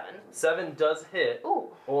 7. 7 does hit, Ooh.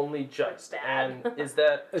 only just. Bad. And is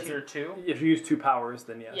that It's- tier 2? If you use 2 powers,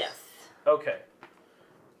 then yes. Yes. Okay,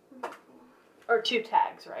 Or 2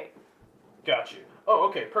 tags, right? got you. Oh,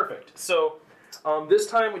 okay, perfect. So, this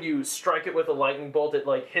time when you strike it with a lightning bolt, it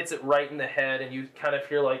like hits it right in the head, and you kind of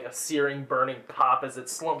hear like a searing, burning pop as it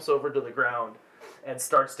slumps over to the ground and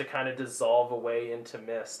starts to kind of dissolve away into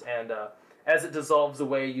mist. And as it dissolves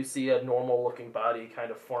away, you see a normal-looking body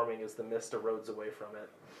kind of forming as the mist erodes away from it.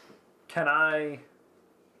 Can I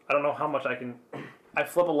don't know how much I can. I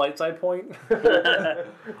flip a light side point.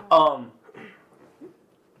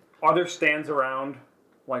 Are there stands around,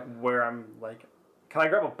 like where I'm like? Can I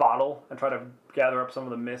grab a bottle and try to gather up some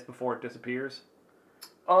of the mist before it disappears?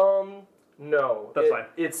 No. That's fine.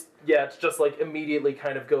 It's just like immediately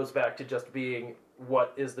kind of goes back to just being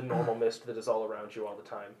what is the normal mist that is all around you all the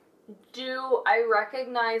time. Do I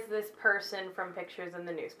recognize this person from pictures in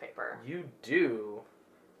the newspaper? You do.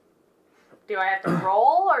 Do I have to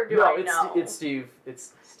roll, or do I know? it's Steve.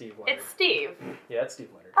 It's Steve Leonard. It's Steve. Yeah, it's Steve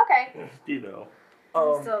Leonard. Okay. Steve-O.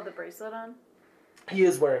 Does he still have the bracelet on? He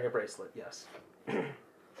is wearing a bracelet, yes.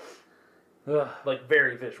 Ugh. like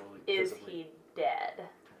very visually. Is visibly. he dead?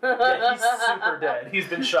 Yeah, he's super dead. He's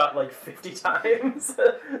been shot like 50 times.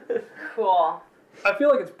 Cool. I feel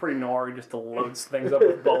like it's pretty noir just to load things up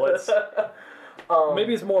with bullets.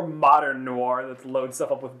 Maybe it's more modern noir that loads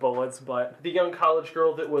stuff up with bullets, but... The young college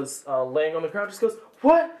girl that was laying on the ground just goes,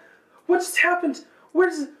 "What? What just happened? Why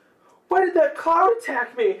did that cloud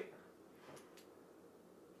attack me?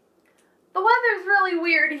 The weather's really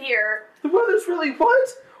weird here. The weather's really what?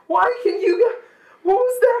 Why can you What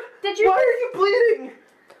was that? Did you Why are you bleeding?"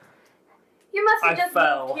 You must have I just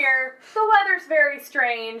fell. moved here. The weather's very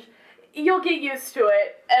strange. You'll get used to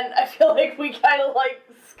it. And I feel like we kind of like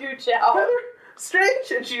scooch out. Weather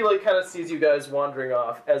strange? And she like kind of sees you guys wandering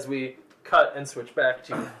off as we cut and switch back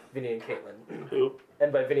to Vinny and Caitlin. Who?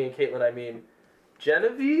 And by Vinny and Caitlin, I mean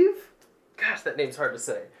Genevieve? Gosh, that name's hard to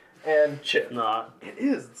say. And Chip. Not. It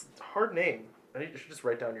is. It's a hard name. I should just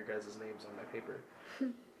write down your guys' names on my paper.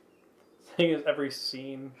 Thing is, every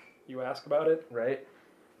scene you ask about it. Right?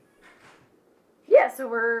 Yeah, so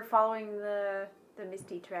we're following the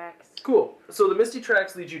Misty tracks. Cool. So the Misty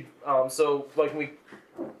Tracks lead you... so, like, when we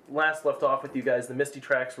last left off with you guys, the Misty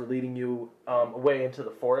Tracks were leading you away into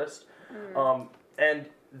the forest. And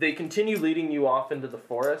they continue leading you off into the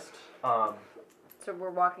forest. So we're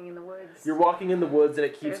walking in the woods. You're walking in the woods, and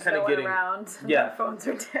it keeps There's kind no of one getting... around. Yeah. Our phones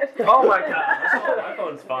are dead. Oh my god! My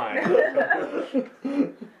phone's fine.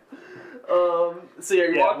 So yeah,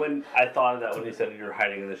 you're Yeah, walking... when I thought of that when you said you're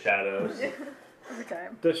hiding in the shadows. Every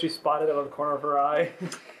time. Does she spot it out of the corner of her eye?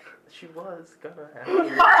 She was gonna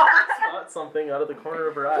actually spot something out of the corner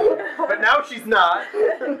of her eye. But now she's not.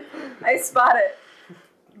 I spot it.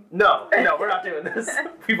 No, we're not doing this.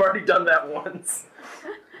 We've already done that once.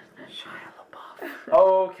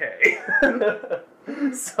 Okay.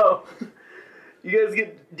 So, you guys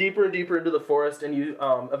get deeper and deeper into the forest, and you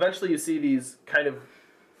eventually you see these kind of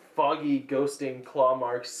foggy, ghosting claw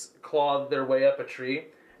marks claw their way up a tree.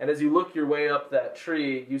 And as you look your way up that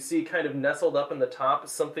tree, you see kind of nestled up in the top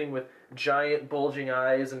something with giant bulging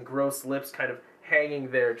eyes and gross lips kind of hanging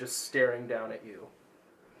there, just staring down at you.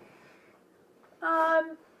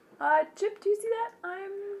 Chip, do you see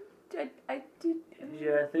that? I do.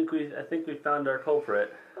 Yeah, I think we found our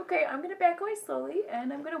culprit. Okay, I'm gonna back away slowly,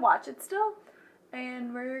 and I'm gonna watch it still.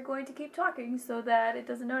 And we're going to keep talking so that it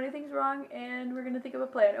doesn't know anything's wrong, and we're gonna think of a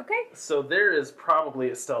plan, okay? So there is probably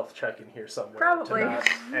a stealth check in here somewhere Probably. to not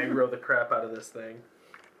aggro the crap out of this thing.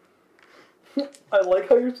 I like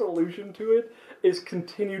how your solution to it is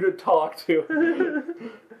continue to talk to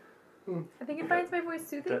it. I think it finds my voice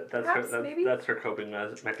soothing, That's perhaps, maybe? That's her coping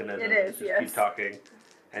mechanism. It is, Just yes. keep talking.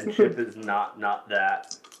 And Chip is not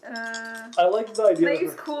that. I like the idea I that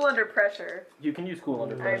use cool under pressure. You can use cool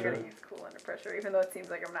under I'm pressure. gonna use cool under pressure, even though it seems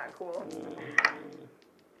like I'm not cool.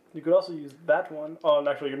 you could also use that one. Oh, and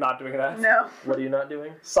actually, you're not doing that. No. What are you not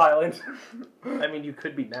doing? Silent. I mean, you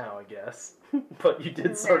could be now, I guess. But you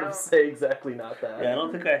did sort No. of say exactly not that. Yeah, I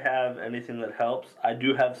don't think I have anything that helps. I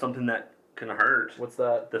do have something that can hurt. What's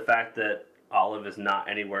that? The fact that Olive is not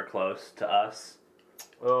anywhere close to us,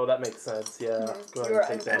 Oh, that makes sense, yeah. Mhm. Go ahead You are and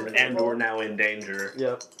take that. uncomfortable. and we're now in danger.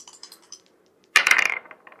 Yep.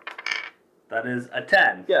 That is a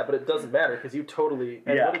 10. Yeah, but it doesn't matter because you totally...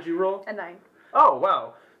 And Yeah. what did you roll? A 9. Oh,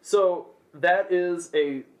 wow. So that is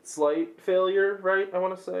a slight failure, right, I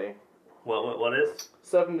want to say? What is?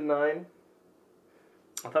 7 to 9.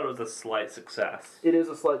 I thought it was a slight success. It is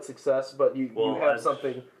a slight success, but you Well, have I-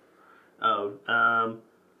 something... Oh,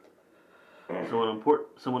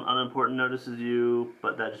 someone unimportant notices you,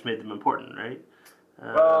 but that just made them important, right?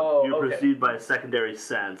 You're okay. perceived by a secondary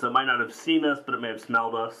sense. So it might not have seen us, but it may have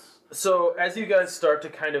smelled us. So as you guys start to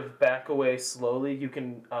kind of back away slowly, you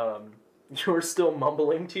can... you're still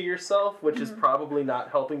mumbling to yourself, which is probably not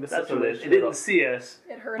helping the That's what it is. situation It at all. didn't see us,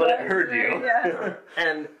 It hurt but us. it heard you. Yeah.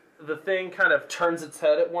 And the thing kind of turns its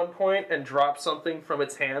head at one point and drops something from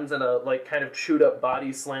its hands, and a like kind of chewed up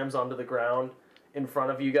body slams onto the ground in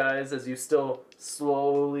front of you guys as you still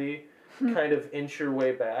slowly kind of inch your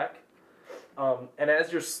way back. And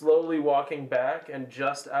as you're slowly walking back and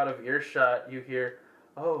just out of earshot, you hear,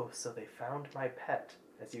 "Oh, so they found my pet,"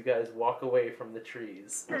 as you guys walk away from the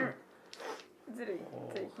trees. Is it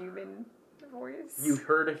a human voice? You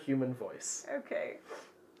heard a human voice. Okay.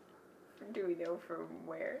 Do we know from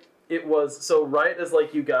where? It was, so right as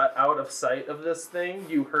like you got out of sight of this thing,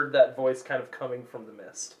 you heard that voice kind of coming from the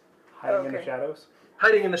mist. Hiding in the Okay. shadows.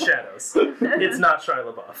 Hiding in the shadows. It's not Shia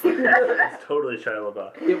LaBeouf. It's totally Shia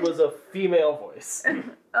LaBeouf. It was a female voice.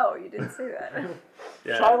 Oh, you didn't say that. Shia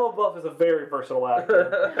Yeah. LaBeouf is a very versatile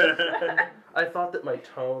actor. I thought that my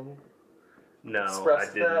tone No, express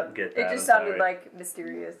I didn't that? get It that. just I'm sounded sorry. like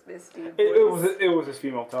mysterious, misty. It was his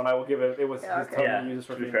female tone. I will give it. It was Yeah, his okay. tone Yeah, he uses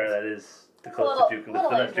for to be fair, females. that is the A closest little, that's the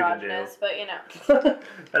best you can do. androgynous, but you know.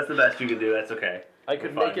 That's the best you can do. That's okay. I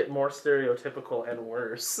could Fine. make it more stereotypical and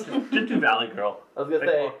worse. Just do Valley Girl. I was gonna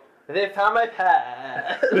say, they found my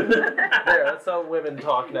pet. There, that's how women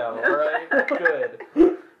talk now, alright? Good.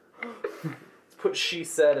 Let's put she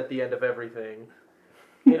said at the end of everything.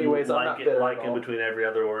 Anyways, I'm not bitter like at in all. between every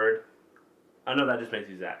other word. I know that just makes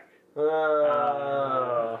you Zach.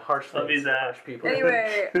 Harsh Love you, things, Zach. harsh people.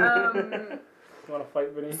 Anyway, You want to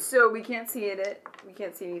fight, Vinny? so we can't see it. We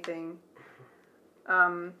can't see anything.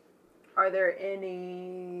 Are there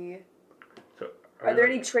any? So, Are there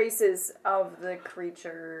any traces of the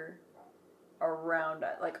creature around,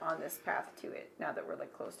 like on this path to it? Now that we're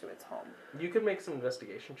like close to its home. You could make some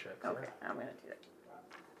investigation checks. Okay, I'm gonna do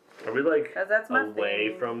that. Are we like 'Cause that's my away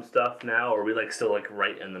thing. from stuff now, or are we like still like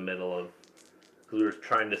right in the middle of? Because we were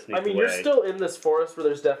trying to sneak I mean, away. you're still in this forest where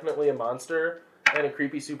there's definitely a monster and a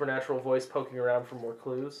creepy supernatural voice poking around for more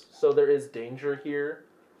clues. So there is danger here.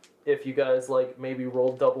 If you guys like maybe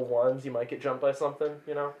roll double ones, you might get jumped by something.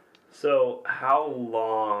 You know. So how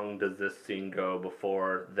long does this scene go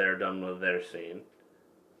before they're done with their scene?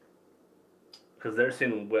 Because their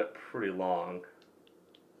scene went pretty long.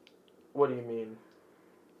 What do you mean?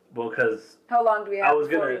 Well, because How long do we I have was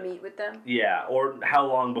before gonna- we meet with them? yeah, or how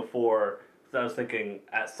long before? So I was thinking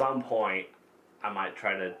at some point I might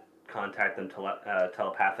try to contact them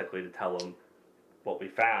telepathically to tell them what we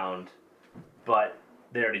found, but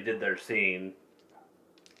they already did their scene.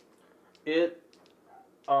 It,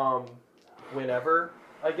 whenever,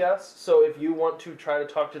 I guess. So if you want to try to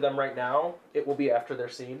talk to them right now, it will be after their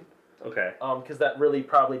scene. Okay. Because that really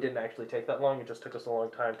probably didn't actually take that long. It just took us a long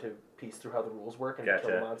time to piece through how the rules work and to kill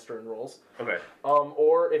Gotcha. the monster in rolls. Okay.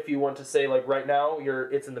 Or if you want to say like right now,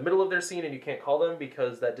 it's in the middle of their scene and you can't call them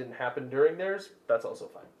because that didn't happen during theirs. That's also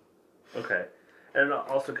fine. Okay. And it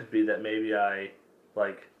also could be that maybe I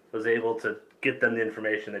was able to get them the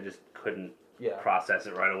information, they just couldn't Yeah. process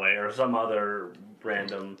it right away, or some other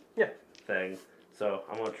random Yeah. thing. So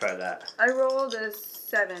I'm gonna try that. I rolled a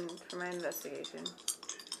 7 for my investigation.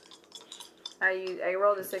 I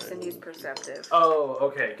rolled a 6 and used perceptive. Oh,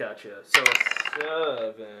 okay, gotcha. So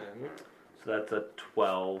 7. So that's a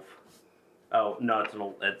 12. Oh no,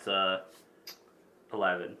 it's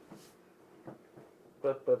 11.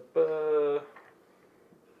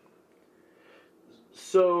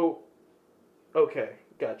 So, okay,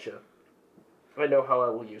 gotcha. I know how I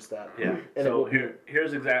will use that. Yeah. And So it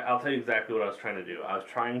will- I'll tell you exactly what I was trying to do. I was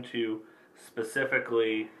trying to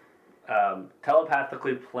specifically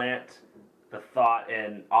telepathically plant the thought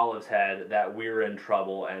in Olive's head that we're in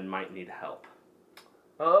trouble and might need help.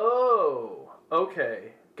 Oh,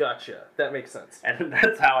 okay, gotcha. That makes sense. And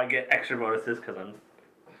that's how I get extra bonuses, because I'm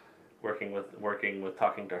working with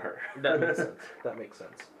talking to her. That makes sense. That makes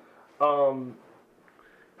sense.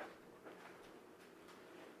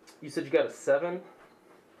 You said you got a 7?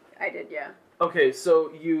 I did, yeah. Okay,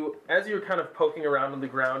 so as you're kind of poking around on the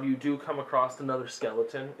ground, you do come across another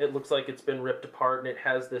skeleton. It looks like it's been ripped apart, and it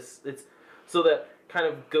has so that kind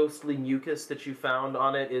of ghostly mucus that you found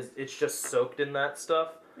on it it's just soaked in that stuff.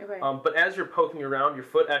 Okay. But as you're poking around, your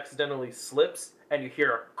foot accidentally slips, and you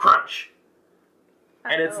hear a crunch.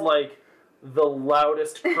 And it's Uh-oh. like the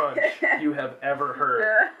loudest crunch you have ever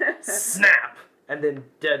heard. Snap! And then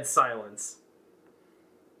dead silence.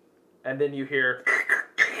 And then you hear...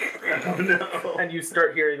 Oh no. and you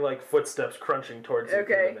start hearing like footsteps crunching towards you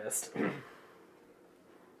Okay. through the mist.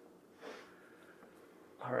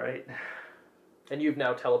 Alright. And you've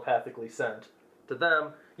now telepathically sent to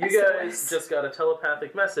them. You guys SOS. just got a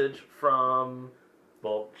telepathic message from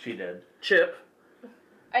Well, she did. Chip.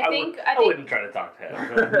 I I wouldn't try to talk to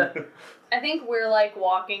him. I think we're like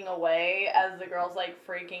walking away as the girl's like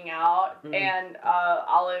freaking out, Mhm. and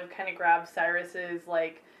Olive kind of grabs Cyrus's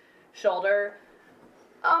like shoulder.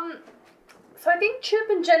 So I think Chip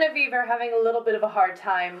and Genevieve are having a little bit of a hard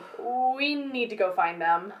time. We need to go find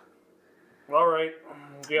them. All right.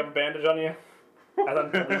 Do you have a bandage on you? As I'm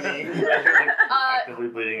bleeding. Actively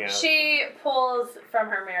bleeding out. She pulls from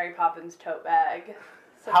her Mary Poppins tote bag.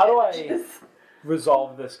 some How do I- bandages.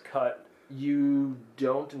 Resolve this cut. You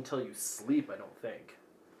don't until you sleep, I don't think.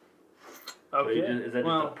 So you Okay. is that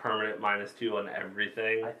well, just a permanent -2 on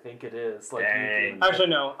everything? I think it is. Like Dang. actually,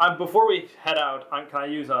 no. Before we head out, can I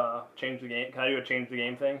use change the game? Can I do a change the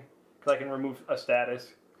game thing? Because I can remove a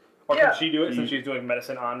status. Or Yeah. can she do it since she's doing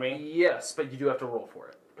medicine on me? Yes, but you do have to roll for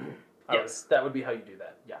it. Yes, that would be how you do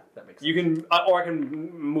that. Yeah, that makes sense. You can, or I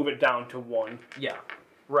can move it down to 1. Yeah,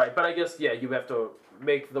 right. But I guess, yeah, you have to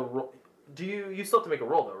make the roll. Do you still have to make a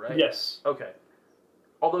roll though, right? Yes. Okay.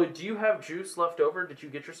 Although, do you have juice left over? Did you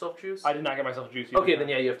get yourself juice? I did not get myself juice. Okay, then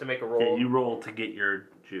yeah, you have to make a roll. Yeah, you roll to get your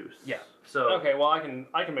juice. Yeah. So Okay, well I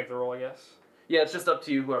can make the roll, I guess. yeah, it's just up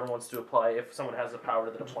to you. Whoever wants to apply. If someone has a power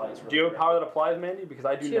that applies. Do you have a power that applies, Mandy? Because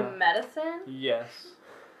I do To not. medicine? Yes.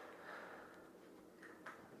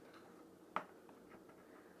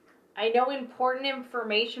 I know important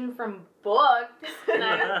information from books.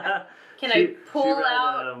 Can I She pull read,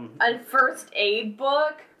 out a first aid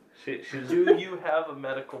book? She's Do you have a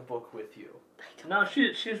medical book with you? no.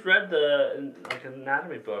 She's read the like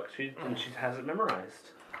anatomy book. And she has it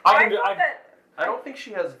memorized. I can do. thought that I don't think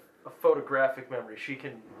she has a photographic memory. She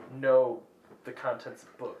can know the contents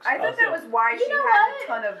of books. I thought that was why You she know had what? a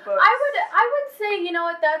ton of books. I would say, you know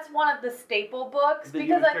what, that's one of the staple books that you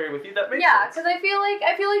because would I carry with you. That makes yeah, sense. because I feel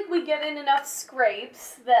like we get in enough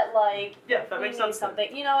scrapes that like Yeah, that we makes need sense then.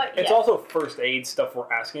 something. You know what? It's yeah. also first aid stuff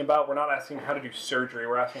we're asking about. We're not asking how to do surgery.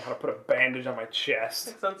 We're asking how to put a bandage on my chest.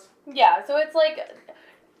 Makes sense. Yeah, so it's like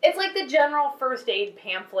the general first aid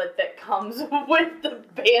pamphlet that comes with the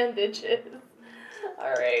bandages.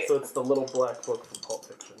 All right. So it's the little black book from Pulp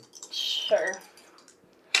Fiction. Sure.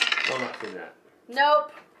 I'm not seeing that.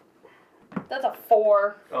 Nope. That's a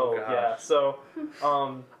 4. Oh gosh. yeah. So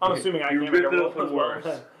I'm assuming I You can't make a ripped it roll open as well.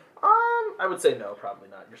 worse. I would say no, probably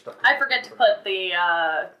not. You're stuck. I forget to put the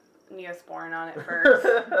Neosporin on it first.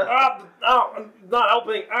 Ow! Not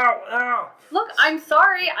helping! Ow! Look, I'm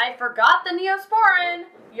sorry, I forgot the Neosporin.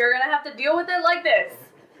 You're gonna have to deal with it like this.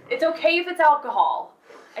 It's okay if it's alcohol.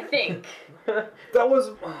 I think. That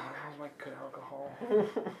was my good alcohol.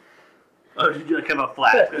 Oh, did you like have a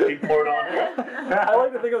flask that she poured on it? I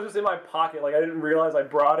like to think it was just in my pocket. Like I didn't realize I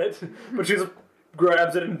brought it, but she just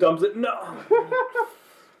grabs it and dumps it. No.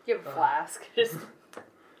 You have a flask. Just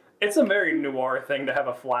It's a very noir thing to have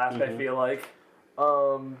a flask. I feel like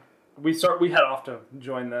we head off to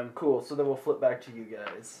join them. Cool. So then we'll flip back to you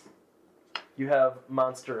guys. You have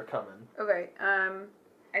Monster coming. Okay,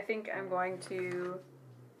 I think I'm going to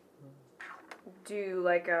do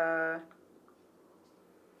like a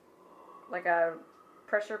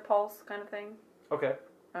pressure pulse kind of thing. Okay.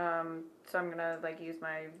 So I'm gonna like use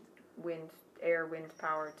my wind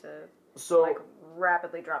power to So like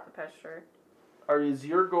rapidly drop the pressure. is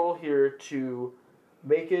your goal here to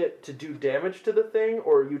make it to do damage to the thing,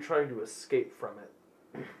 or are you trying to escape from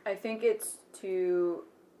it? I think it's to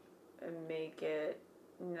make it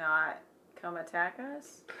not come attack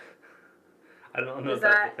us. I don't know Is if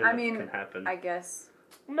that's that- the thing I that mean, can happen. I guess.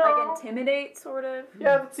 No. Like intimidate, sort of.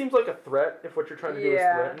 Yeah, that seems like a threat. If what you're trying to do is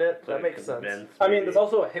Yeah. threaten it, that Like makes sense. convince, I mean, maybe. there's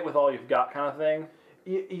also a hit with all you've got kind of thing.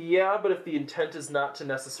 Yeah, but if the intent is not to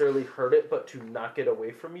necessarily hurt it, but to knock it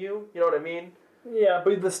away from you, you know what I mean? Yeah,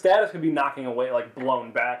 but the status could be knocking away, like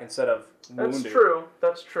blown back instead of wounded. That's true.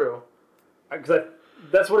 That's true. Because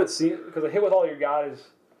that's what it seems. Because a hit with all you got is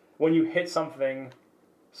when you hit something,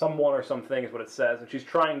 someone or something is what it says, and she's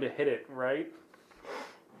trying to hit it, right?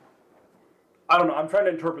 I don't know. I'm trying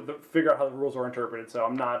to figure out how the rules are interpreted. So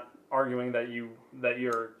I'm not arguing that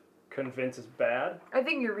you're convinced is bad. I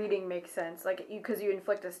think your reading makes sense, like because you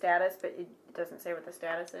inflict a status, but it doesn't say what the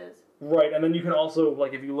status is. Right, and then you can also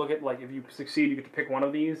like if you look at like if you succeed, you get to pick one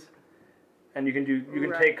of these, and you can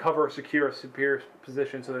Right. take cover, secure a superior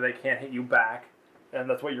position so that they can't hit you back, and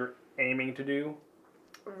that's what you're aiming to do.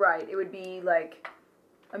 Right. It would be like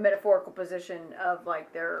a metaphorical position of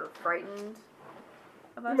like they're frightened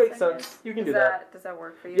of us. Makes I sense. guess. You can do Does that. Does that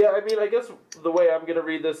work for you? Yeah, I mean, I guess the way I'm gonna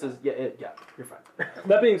read this is yeah, you're fine.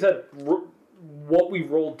 That being said, what we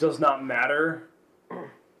roll does not matter,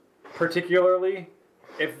 particularly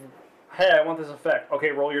if, hey, I want this effect.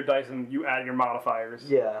 Okay, roll your dice and you add your modifiers.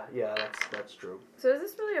 yeah, that's true. So is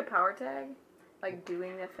this really a power tag? Like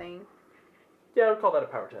doing the thing? Yeah, I would call that a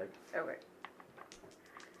power tag. Okay.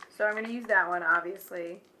 So I'm going to use that one,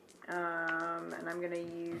 obviously. And I'm going to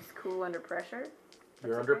use Cool Under Pressure.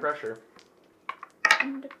 You're That's under okay. pressure.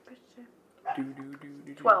 Under Pressure.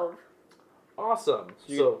 Do. 12. Awesome.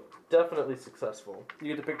 So you- So definitely successful.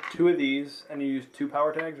 You get to pick two of these, and you use 2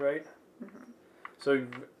 power tags, right? Mm-hmm. So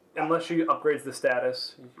unless she upgrades the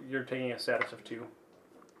status, you're taking a status of 2.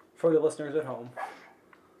 For the listeners at home.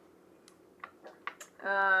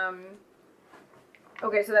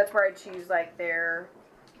 Okay, so that's where I choose, like, their,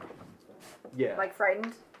 Yeah. like,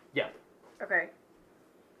 frightened? Yeah. Okay.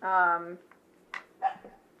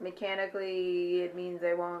 Mechanically, it means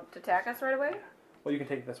they won't attack us right away? Well, you can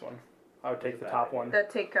take this one. I would take the top one. That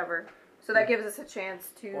take cover. So that gives us a chance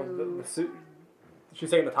to... Well, she's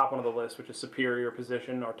taking the top one of the list, which is superior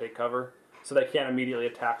position or take cover, so they can't immediately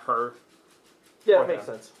attack her. Yeah, Okay. it makes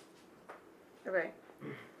sense. Okay.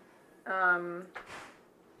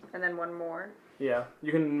 And then one more. Yeah,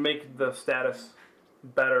 you can make the status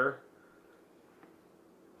better.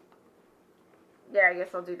 Yeah, I guess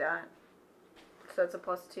I'll do that. So it's a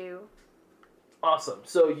 +2. Awesome.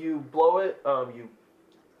 So you blow it. You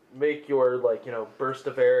make your burst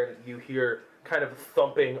of air, and you hear kind of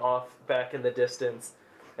thumping off back in the distance,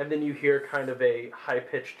 and then you hear kind of a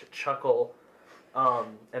high-pitched chuckle,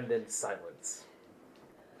 and then silence.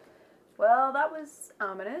 Well, that was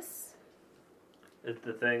ominous. Is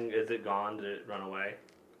it gone? Did it run away?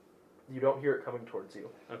 You don't hear it coming towards you.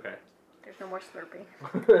 Okay. There's no more slurping.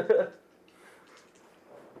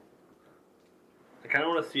 I kind of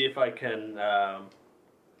want to see if I can,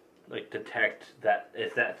 detect that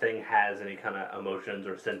if that thing has any kind of emotions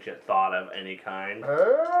or sentient thought of any kind.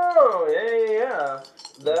 Oh, yeah.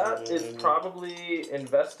 That is probably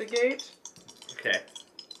investigate. Okay.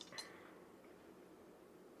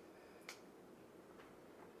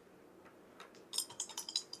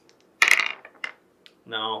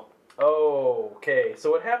 No. Oh, okay.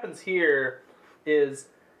 So what happens here is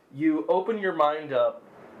you open your mind up,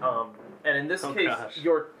 and in this case,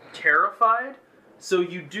 you're terrified. So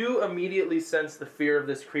you do immediately sense the fear of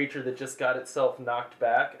this creature that just got itself knocked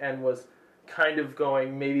back and was kind of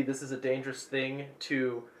going, maybe this is a dangerous thing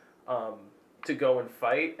to go and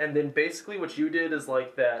fight. And then basically what you did is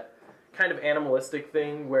like that kind of animalistic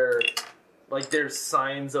thing where like there's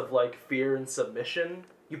signs of like fear and submission.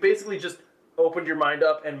 You basically just opened your mind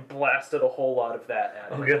up and blasted a whole lot of that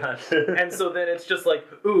at it. Oh god. And so then it's just like,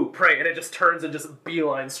 ooh, pray, and it just turns and just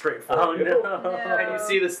beeline straight for you. No. And you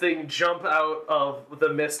see this thing jump out of the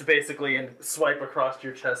mist basically and swipe across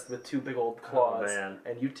your chest with two big old claws. Oh, man.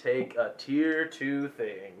 And you take a tier 2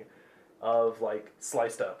 thing of like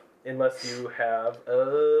sliced up. Unless you have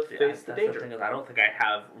face the danger. The thing is, I don't think I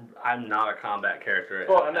have. I'm not a combat character.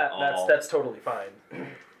 Well, at and all. that's totally fine.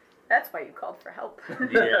 That's why you called for help.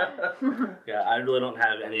 Yeah, I really don't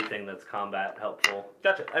have anything that's combat helpful.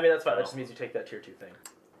 Gotcha. I mean, that's fine. That just means you take that tier 2 thing.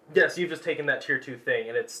 Yes, you've just taken that tier 2 thing,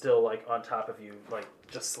 and it's still like on top of you, like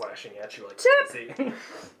just slashing at you like crazy.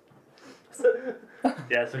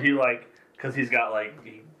 Yeah, so he because he's got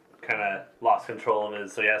he kind of lost control of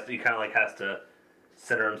his, so he kind of has to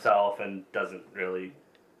center himself and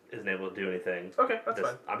isn't able to do anything. Okay, that's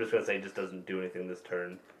fine. I'm just gonna say he just doesn't do anything this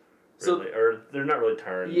turn. So- Really, or they're not really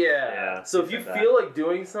turns. Yeah. So if you like feel like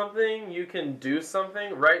doing something, you can do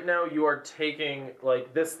something. Right now, you are taking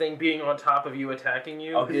this thing being on top of you, attacking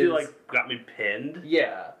you. Oh, because you got me pinned.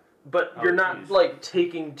 Yeah, but Oh, you're not geez.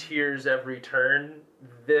 taking tiers every turn.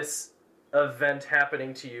 This event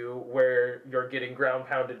happening to you, where you're getting ground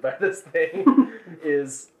pounded by this thing,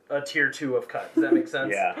 is a tier 2 of cut. Does that make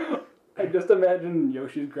sense? Yeah. I just imagine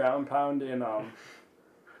Yoshi's ground pound in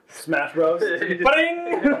Smash Bros. Ba-ding!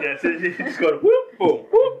 Yeah, so you just go whoop, boom,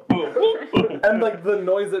 whoop, boom, whoop, boom. And the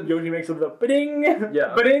noise that Yoshi makes of the ba-ding,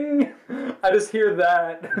 Yeah. ba-ding, I just hear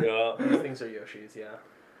that. Yeah. These things are Yoshis.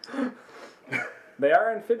 Yeah. They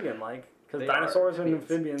are amphibian-like, because They dinosaurs are and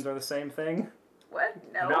amphibians. amphibians are the same thing. What?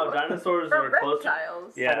 No. No, dinosaurs We're are closer.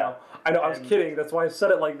 reptiles. Yeah. I know. I was And- kidding. That's why I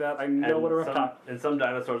said it like that. I know And what a some, reptile. and some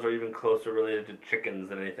dinosaurs are even closer related to chickens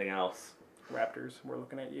than anything else. Raptors, we're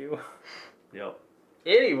looking at you. Yep.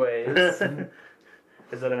 Anyways, Is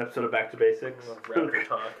that an episode of Back to Basics? raptor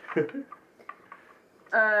talk.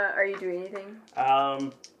 Are you doing anything?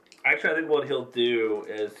 Actually, I think what he'll do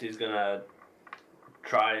is he's gonna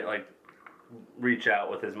try reach out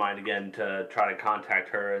with his mind again to try to contact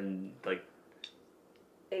her and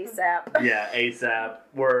ASAP. yeah, ASAP,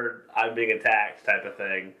 word, I'm being attacked type of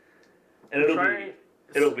thing. And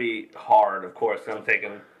it'll be hard, of course. 'Cause I'm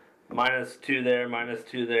taking -2 there,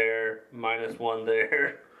 -2 there, -1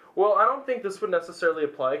 there. Well, I don't think this would necessarily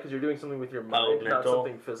apply because you're doing something with your mind, not mental.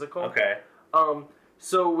 something physical. Okay.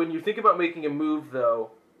 So when you think about making a move,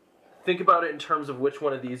 though, think about it in terms of which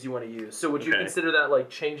one of these you want to use. So would you Okay. consider that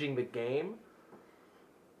changing the game?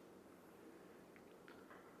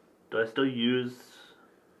 Do I still use?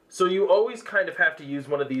 So you always kind of have to use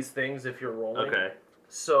one of these things if you're rolling. Okay.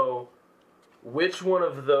 So which one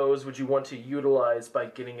of those would you want to utilize by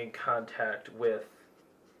getting in contact with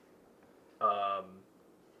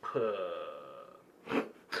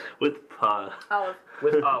With Olive.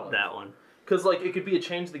 with Olive? that one. Because it could be a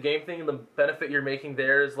change the game thing, and the benefit you're making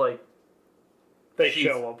there is They she's-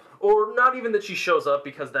 show up. Or not even that she shows up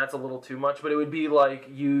because that's a little too much, but it would be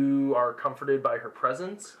you are comforted by her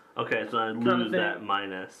presence. Okay, so I of lose thing. that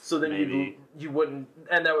minus. So then maybe. you wouldn't,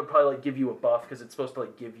 and that would probably give you a buff because it's supposed to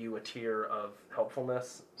give you a tier of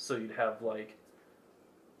helpfulness. So you'd have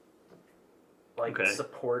Okay.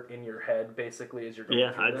 support in your head basically as you're going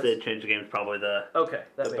Yeah, through I'd this. say change the game is probably the Okay,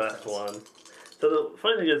 that makes best sense. one. So the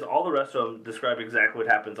funny thing is, all the rest of them describe exactly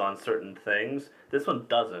what happens on certain things. This one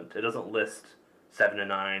doesn't. It doesn't list 7 to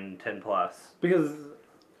 9, 10 plus. Because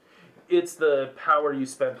It's the power you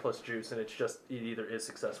spend plus juice, and it's just it either is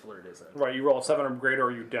successful or it isn't. right, you roll 7 or greater,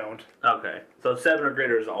 or you don't. Okay. So 7 or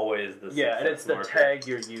greater is always the Yeah, and it's the marker. tag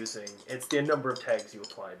you're using. It's the number of tags you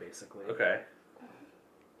apply, basically. Okay.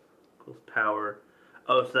 Equals power.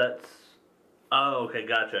 Oh, so that's. Oh, okay,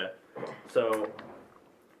 gotcha. So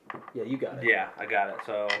Yeah, you got it. yeah, I got it.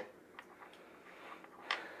 So.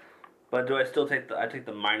 But do I still take the? I take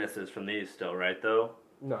the minuses from these still, right? Though.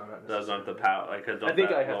 No, not Those aren't the necessarily. power. Like, cause I think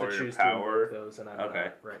that I have lower to your choose power. to invoke those, and I'm Okay.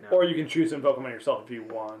 not right now. Or you can choose to invoke them on yourself if you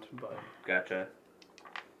want, but... Gotcha.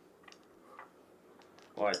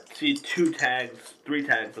 Well, I see 3 tags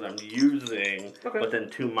that I'm using, Okay. but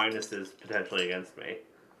then 2 minuses potentially against me.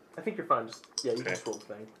 I think you're fine. Just you Okay. just roll the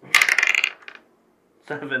thing.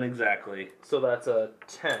 7 exactly. So that's a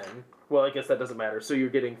 10. Well, I guess that doesn't matter. So you're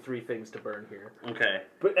getting 3 things to burn here. Okay.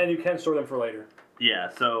 And you can store them for later. Yeah.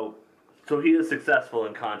 So he is successful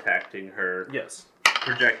in contacting her, Yes.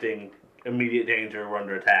 projecting immediate danger. We're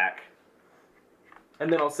under attack. And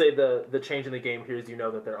then I'll say the change in the game here is you know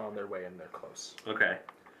that they're on their way and they're close. Okay.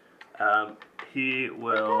 He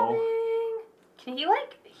will. Can he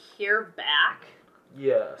like hear back?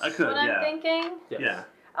 Yes. I could. What I'm Yeah. thinking? Yes. Yeah.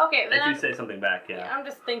 Okay, then If you I'm, say something back, yeah. I'm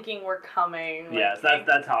just thinking we're coming. like, Yeah. So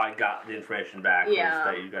that's how I got the information back. was Yeah.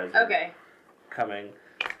 that you guys are Okay. coming.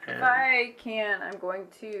 If I can, I'm going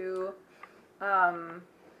to,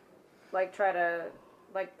 like try to,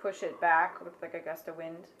 like push it back with like a gust of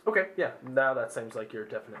wind. Okay, yeah. Now that seems like you're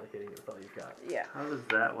definitely hitting it with all you've got. Yeah. How does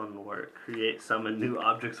that one work? Create, summon new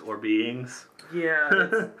objects or beings? Yeah.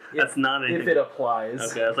 That's not anything. If it applies.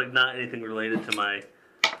 Okay, that's like not anything related to my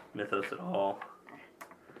mythos at all.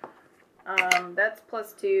 That's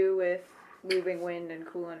 +2 with moving wind and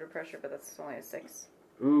cool under pressure, but that's only a 6.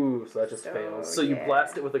 Ooh, so that just So, fails. So you yeah.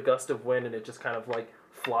 blast it with a gust of wind and it just kind of like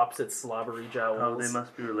flops its slobbery jowls. Oh, they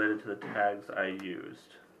must be related to the tags I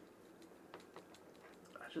used.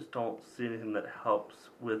 I just don't see anything that helps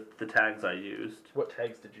with the tags I used. What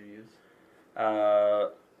tags did you use?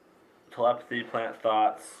 Telepathy, plant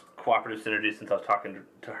thoughts, cooperative synergy since I was talking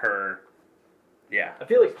to her. Yeah. I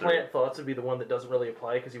feel like those three. plant thoughts would be the one that doesn't really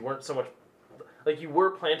apply because you weren't so much. Like you were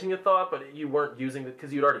planting a thought, but you weren't using it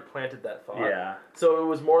because you'd already planted that thought. Yeah. So it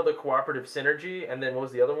was more the cooperative synergy, and then what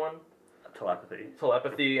was the other one? Telepathy.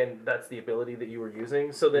 Telepathy, and that's the ability that you were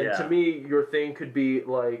using. So then, Yeah. to me, your thing could be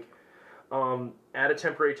like, add a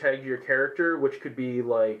temporary tag to your character, which could be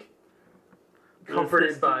like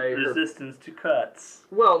comforted by her. resistance to cuts.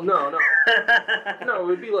 Well, no, it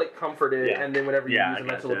would be like comforted, Yeah. and then whenever you Yeah, use I a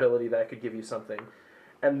mental gotcha. ability, that could give you something,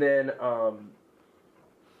 and then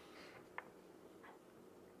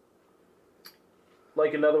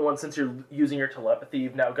like another one, since you're using your telepathy,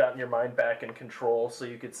 you've now gotten your mind back in control, so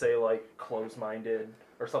you could say like close-minded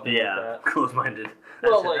or something like Yeah. that. Close-minded.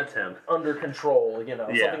 Well, That's, like that's him. under control, Yeah.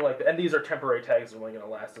 something like that. And these are temporary tags, only going to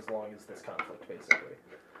last as long as this conflict, basically.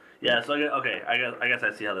 Yeah, so I guess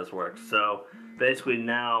I see how this works. So basically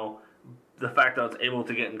now, the fact that I was able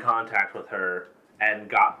to get in contact with her and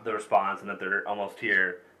got the response and that they're almost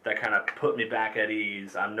here, that kind of put me back at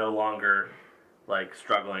ease. I'm no longer like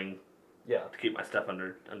struggling Yeah. to keep my stuff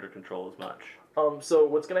under control as much. So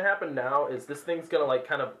what's gonna happen now is this thing's gonna like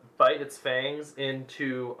kind of bite its fangs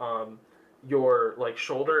into your like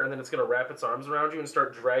shoulder, and then it's gonna wrap its arms around you and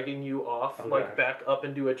start dragging you off Oh, like gosh. back up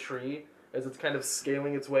into a tree as it's kind of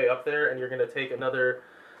scaling its way up there, and you're gonna take another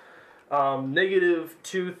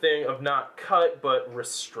 -2 thing of not cut but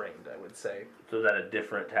restrained, I would say. So is that a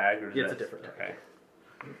different tag or is It's that a different tag. Okay.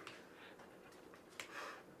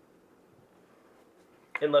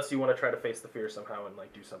 Unless you want to try to face the fear somehow and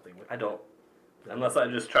like do something with I it. don't. Unless I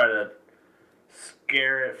just try to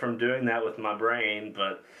scare it from doing that with my brain,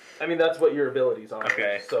 but I mean, that's what your abilities are.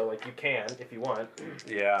 Okay. So like you can if you want.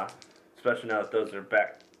 yeah. Especially now that those are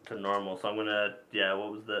back to normal. So I'm gonna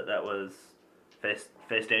what was that? That was face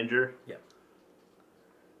danger? Yeah.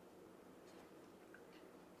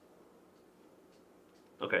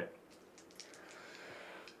 Okay.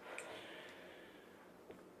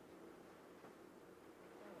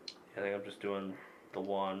 I think I'm just doing the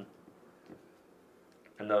one.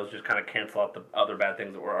 And those just kind of cancel out the other bad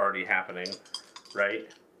things that were already happening, right?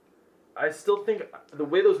 I still think the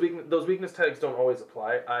way those weakness tags don't always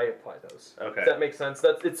apply, I apply those. Okay. Does that make sense?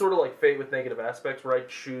 It's sort of like fate with negative aspects, where I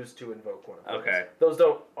choose to invoke one of those. Okay. Those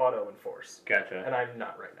don't auto enforce, Gotcha. and I'm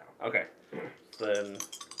not right now. Okay. So then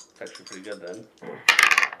it's actually pretty good then.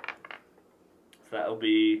 So that'll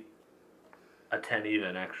be a 10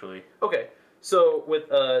 even, actually. Okay, So with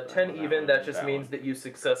 10 even, that just means that you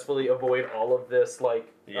successfully avoid all of this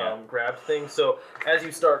grabbed thing. So as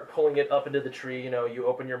you start pulling it up into the tree, you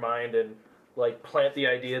open your mind and plant the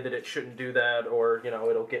idea that it shouldn't do that, or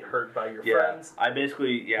it'll get hurt by your friends. I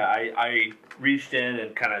basically I reached in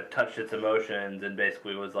and kind of touched its emotions and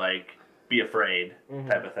basically was like, be afraid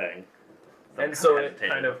type of thing. And so it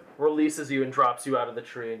kind of releases you and drops you out of the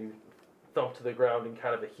tree, and you thump to the ground in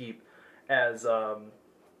kind of a heap as Cyril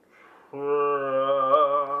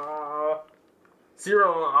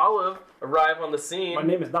and Olive arrive on the scene. My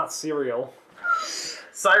name is not Cereal.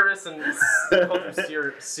 Cyrus and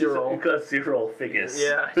Cyril. Because Cyril Figgis.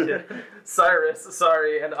 Yeah. Cyrus,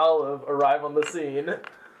 and Olive arrive on the scene.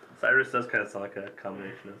 Cyrus does kind of sound like a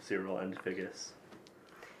combination of Cyril and Figgis.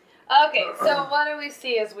 Okay, so what do we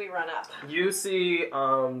see as we run up? You see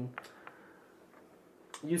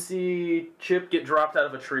Chip get dropped out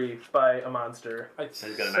of a tree by a monster. I got a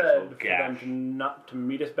said nice for little them gash. to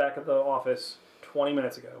meet us back at the office 20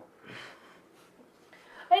 minutes ago.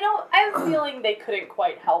 I have a feeling they couldn't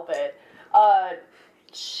quite help it.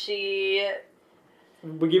 She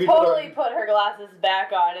We give totally put her glasses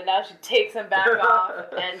back on, and now she takes them back off,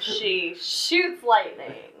 and she shoots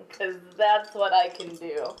lightning, because that's what I can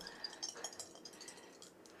do.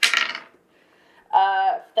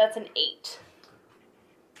 That's an 8.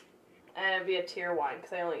 And it'd be a tier 1,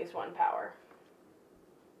 because I only use 1 power.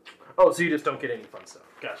 Oh, so you just don't get any fun stuff.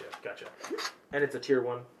 Gotcha. And it's a tier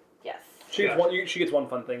 1. Yes. She gets one. She gets one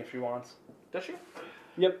fun thing if she wants. Does she?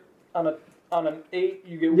 Yep. On an 8,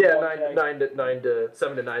 you get Yeah, one tag.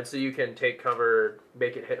 7 to 9. So you can take cover,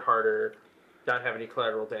 make it hit harder, not have any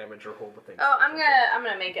collateral damage, or hold the thing. Oh, I'm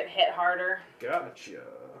gonna make it hit harder. Gotcha.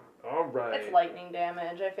 All right. It's lightning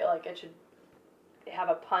damage. I feel like it should have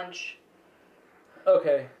a punch.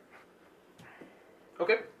 Okay.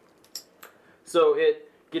 So it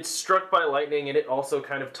gets struck by lightning, and it also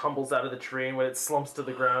kind of tumbles out of the tree, and when it slumps to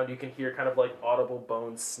the ground, you can hear kind of audible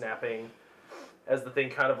bones snapping as the thing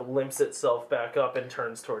kind of limps itself back up and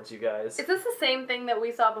turns towards you guys. Is this the same thing that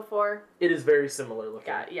we saw before? It is very similar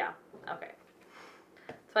looking. Yeah. Okay.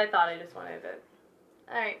 So I thought I just wanted it.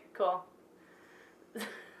 Alright, cool.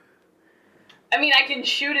 I mean, I can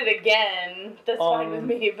shoot it again. That's fine with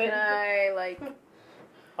me, but... Can I,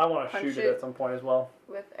 I want to Punch shoot it it. at some point as well.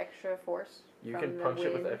 with extra force? You from can the punch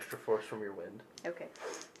it with wind? extra force from your wind. Okay.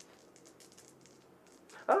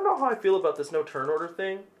 I don't know how I feel about this no turn order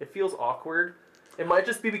thing. It feels awkward. It might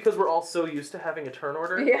just be because we're all so used to having a turn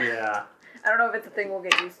order. Yeah. Yeah. I don't know if it's a thing we'll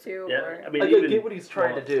get used to or... I mean, I get what he's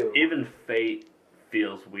trying to do. Even Fate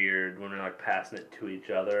feels weird when we're passing it to each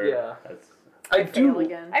other. Yeah. That's... I fail do.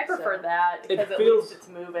 again. I prefer so. that, because at feels- least it's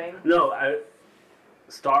moving. No,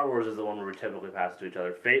 Star Wars is the one where we typically pass to each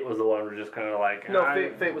other. Fate was the one where we're just kind of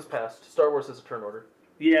No, Fate was passed. Star Wars is a turn order.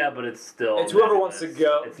 Yeah, but it's still. It's whoever wants to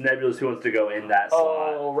go. It's Nebulous who wants to go in that slot.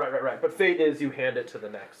 Oh, right. But Fate is you hand it to the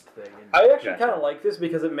next thing. I actually Gotcha. kind of like this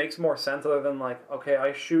because it makes more sense other than okay,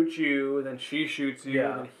 I shoot you, then she shoots you,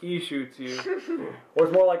 Yeah. then he shoots you. Or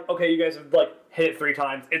it's more like, okay, you guys have hit it 3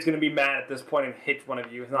 times. It's gonna be mad at this point and hit one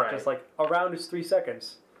of you. It's not Right. just a round is 3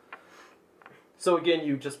 seconds. So again,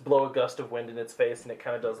 you just blow a gust of wind in its face, and it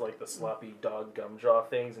kind of does the sloppy dog gum jaw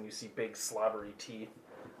things, and you see big slobbery teeth.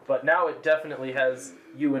 But now it definitely has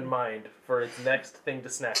you in mind for its next thing to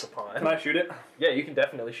snack upon. Can I shoot it? Yeah, you can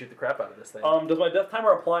definitely shoot the crap out of this thing. Does my death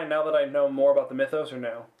timer apply now that I know more about the mythos or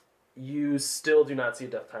no? You still do not see a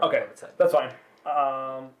death timer Okay, on its head. that's fine.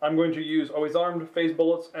 I'm going to use always armed, phase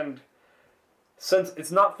bullets, and since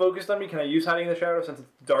it's not focused on me, can I use hiding in the shadow since it's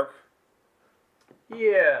dark?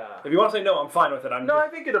 Yeah. If you want to say no, I'm fine with it. No, I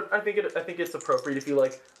think it's appropriate if you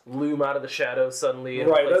loom out of the shadows suddenly in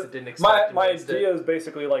right. a place it didn't expect. My and waste idea it. is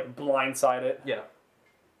basically blindside it. Yeah.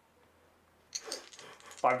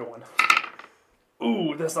 5 to 1.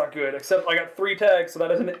 Ooh, that's not good. Except I got 3 tags, so that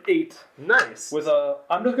is an 8. Nice. With a,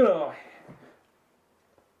 I'm just gonna.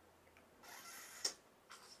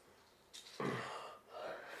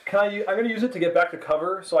 I'm gonna use it to get back to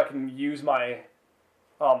cover, so I can use my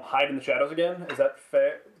hide in the shadows again. Is that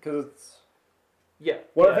fair? Because it's Yeah.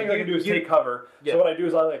 one of the things I can do is take cover. Yeah. So what I do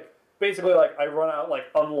is I basically I run out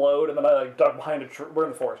unload, and then I duck behind a tree. We're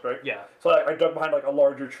in the forest, right? Yeah. So I duck behind a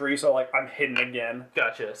larger tree, so I'm hidden again.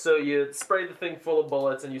 Gotcha. So you sprayed the thing full of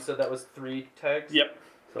bullets, and you said that was 3 tags. Yep.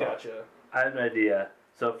 So Gotcha. I have an idea.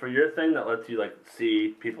 So for your thing that lets you see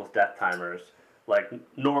people's death timers,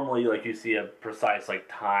 normally you see a precise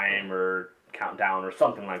time or countdown or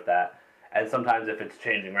something like that, and sometimes if it's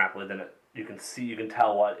changing rapidly, then you can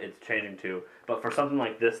tell what it's changing to. But for something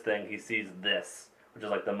like this thing, he sees this, which is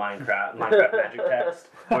the Minecraft magic text,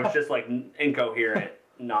 where it's just incoherent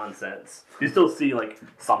nonsense. You still see like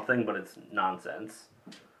something, but it's nonsense.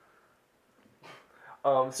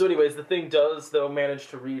 So anyways, the thing does, though, manage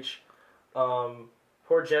to reach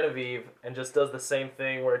poor Genevieve and just does the same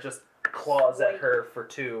thing where it just claws at her for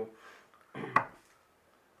 2.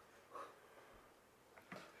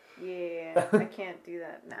 Yeah, I can't do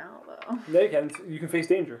that now, though. Yeah, you can. You can face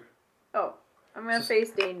danger. Oh, I'm going to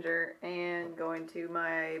face danger and go into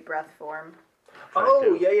my breath form.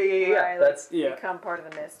 Oh, yeah. Where I, That's Yeah. become part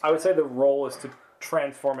of the mist. I would say the role is to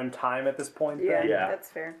transform in time at this point. Yeah, then. Yeah. that's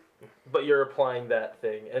fair. But you're applying that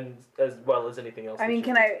thing, and as well as anything else. I that mean, you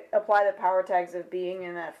can do. I apply the power tags of being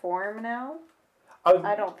in that form now?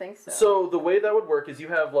 I don't think so. So the way that would work is you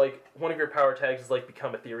have like one of your power tags is like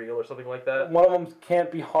become ethereal or something like that. One of them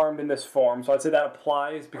can't be harmed in this form, so I'd say that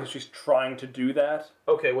applies because she's trying to do that.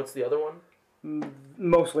 Okay, what's the other one?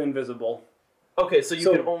 Mostly invisible. Okay, so you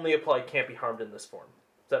So- can only apply can't be harmed in this form.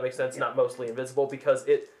 Does that make sense? Not mostly invisible because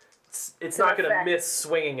it's not going to effect. miss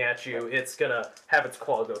swinging at you. It's going to have its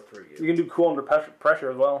claw go through you. You can do cool under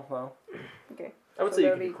pressure as well. So. Okay. I would So say you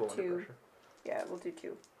that'll can be be cool under 2. pressure. Yeah, we'll do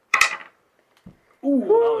 2. Ooh.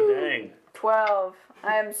 Oh dang! 12.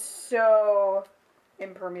 I am so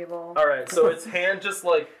impermeable. All right, so its hand just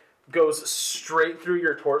like goes straight through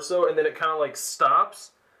your torso, and then it kind of like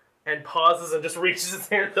stops and pauses and just reaches its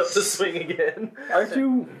hand up to swing again. Aren't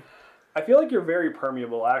you? I feel like you're very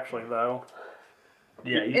permeable, actually, though.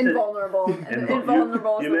 Yeah, you Invulnerable. said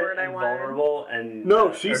Invulnerable is you the meant word I wanted. invulnerable and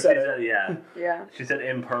No, she or said it. Yeah, Yeah. she said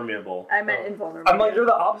impermeable. I meant invulnerable. I'm like, you're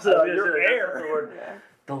the opposite. I was gonna You're say, that's the air. word. Yeah.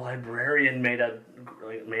 The librarian made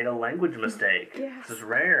a language mistake. Yes. This is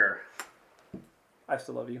rare. I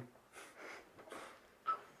still love you.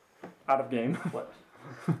 Out of game. What?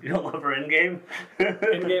 You don't love her in game?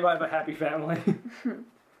 In game, I have a happy family.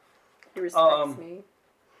 He respects me.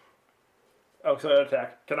 Oh, so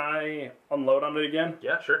attack. Can I unload on it again?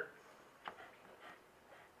 Yeah, sure.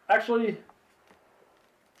 Actually.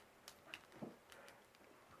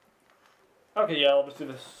 Okay, yeah, I'll just do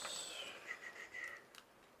this.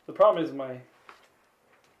 The problem is my.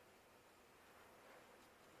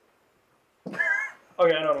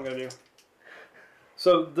 Okay, I know what I'm gonna do.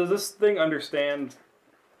 So, does this thing understand?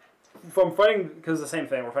 From fighting, because it's the same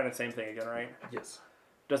thing, we're fighting the same thing again, right? Yes.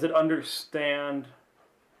 Does it understand?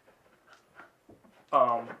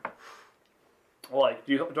 Like,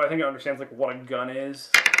 do I think it understands like what a gun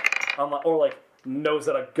is, or like knows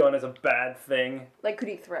that a gun is a bad thing? Like, could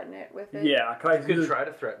he threaten it with it? Yeah, can I You could use- try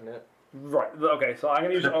to threaten it. Right. Okay, so I'm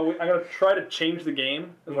gonna use. I'm gonna try to change the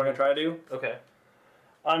game. Is what I'm gonna try to do. Okay.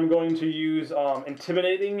 I'm going to use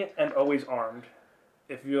intimidating and always armed.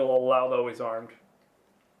 If you'll allow the always armed.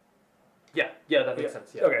 Yeah, that makes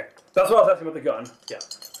sense. Yeah. Okay, that's what I was asking about the gun. Yeah.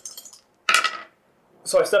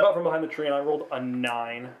 So I step out from behind the tree and I rolled a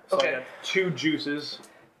 9. So Okay. I got 2 juices.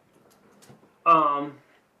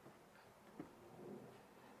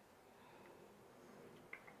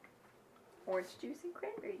 Orange juice and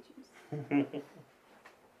cranberry juice.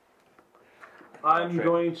 I'm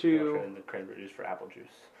going to. trade in the cranberry juice for apple juice.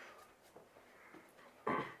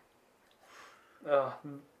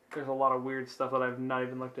 There's a lot of weird stuff that I've not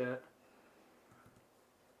even looked at.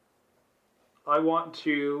 I want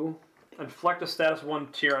to inflict a status 1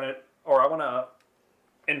 tier on it, or I want to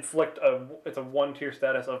inflict it's a 1 tier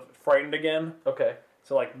status of frightened again. Okay.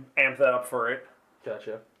 So like amp that up for it.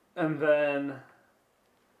 Gotcha. And then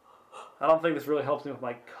I don't think this really helps me with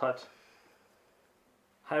my cut.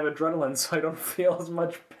 I have adrenaline, so I don't feel as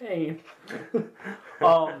much pain.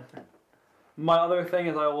 My other thing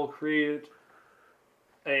is I will create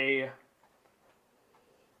a.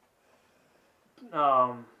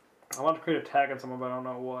 I want to create a tag on someone, but I don't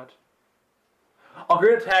know what. I'll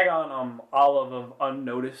create a tag on Olive of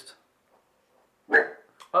Unnoticed.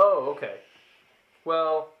 Oh, okay.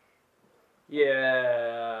 Well,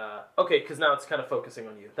 yeah. Okay, because now it's kind of focusing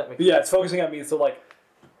on you. That makes Yeah, it's focusing on me, so like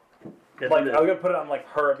I was gonna put it on like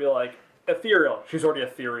her and be like ethereal. She's already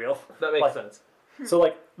ethereal. That makes like- sense. So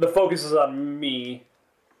like the focus is on me.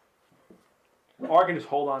 Or I can just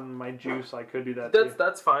hold on my juice. I could do that too.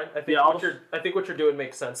 That's fine. I think Yeah, I'll I think what you're doing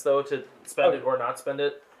makes sense though to spend it or not spend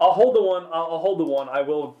it. I'll hold the one. I'll hold the one. I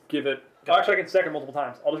will give it. Actually, I can stack it multiple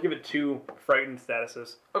times. I'll just give it 2 frightened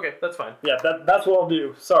statuses. Okay, that's fine. Yeah, that's what I'll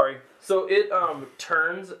do. Sorry. So it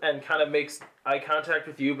turns and kind of makes eye contact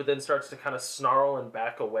with you, but then starts to kind of snarl and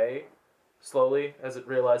back away slowly as it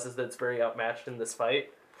realizes that it's very outmatched in this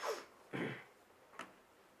fight, and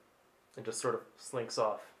just sort of slinks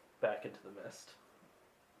off back into the mist.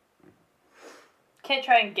 Can't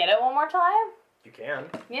try and get it one more time? You can.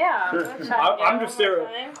 Yeah, I'm gonna try and get I'm it just one more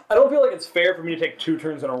there. time. I don't feel like it's fair for me to take 2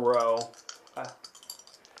 turns in a row.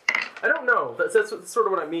 I don't know. That's sort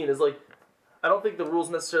of what I mean. Is like, I don't think the rules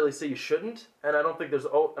necessarily say you shouldn't, and I don't think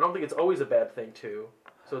it's always a bad thing to.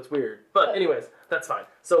 So it's weird. But anyways, that's fine.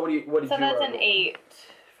 So what did you? So that's an 8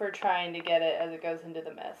 for trying to get it as it goes into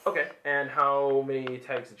the mist. Okay. And how many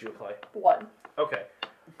tags did you apply? 1. Okay.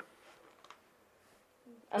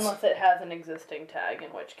 Unless it has an existing tag, in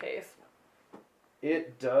which case.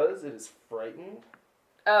 It does. It is frightened.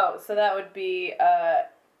 Oh, so that would be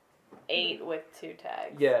 8 with 2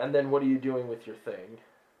 tags. Yeah, and then what are you doing with your thing?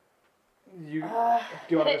 You do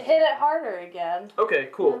you want Hit it harder again. Okay,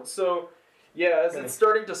 cool. Yeah. So, yeah, as it's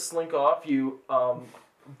starting to slink off, you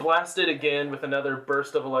blast it again with another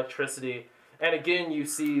burst of electricity, and again you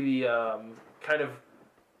see the kind of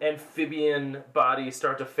amphibian body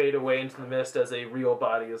start to fade away into the mist as a real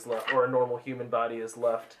body is left, or a normal human body is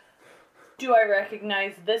left. Do I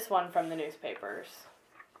recognize this one from the newspapers?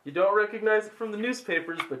 You don't recognize it from the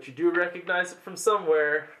newspapers, but you do recognize it from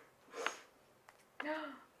somewhere.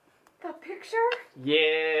 The picture?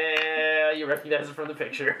 Yeah, you recognize it from the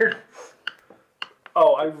picture.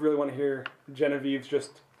 Oh, I really want to hear Genevieve's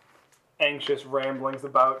just anxious ramblings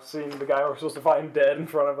about seeing the guy we're supposed to find dead in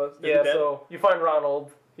front of us. Is he Yeah, dead? so you find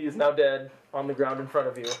Ronald. He is now dead on the ground in front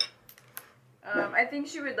of you. I think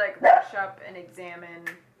she would like rush up and examine,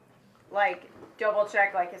 like double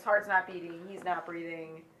check, like his heart's not beating, he's not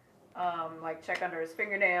breathing, like check under his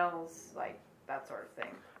fingernails, like that sort of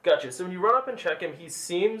thing. Gotcha. So when you run up and check him, he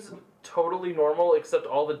seems totally normal, except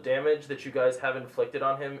all the damage that you guys have inflicted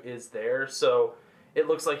on him is there. So it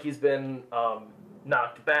looks like he's been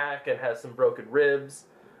knocked back and has some broken ribs.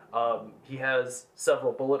 He has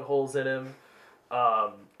several bullet holes in him.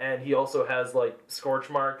 And he also has like scorch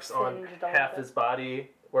marks on Singed all half of it. his body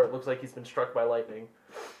where it looks like he's been struck by lightning.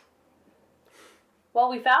 Well,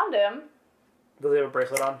 we found him. Does he have a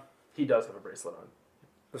bracelet on? He does have a bracelet on.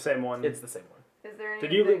 The same one? It's the same one. Is there any?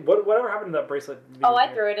 Did you whatever happened to that bracelet? Oh,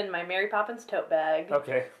 I threw it in my Mary Poppins tote bag.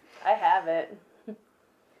 Okay, I have it.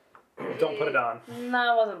 don't put it on. No,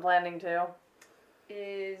 I wasn't planning to.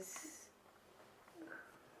 Is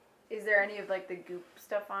there any of like the goop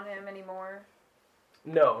stuff on him anymore?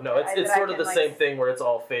 No, it's That I sort of can, the like, same thing where it's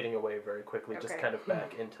all fading away very quickly, just Okay. kind of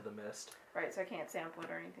back into the mist. Right, so I can't sample it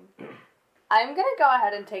or anything. I'm gonna go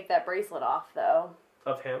ahead and take that bracelet off, though.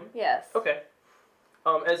 Of him? Yes. Okay.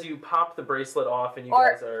 As you pop the bracelet off and you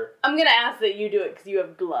Or- guys are... I'm gonna ask that you do it because you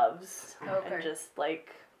have gloves Okay. and just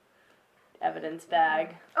like evidence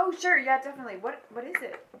bag. Oh, sure, yeah, definitely. What is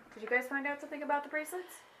it? Did you guys find out something about the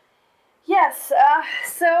bracelets? Yes.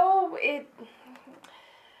 So it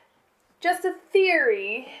just a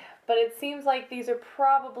theory, but it seems like these are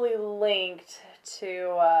probably linked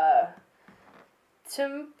to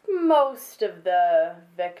most of the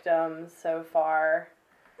victims so far.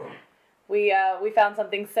 We found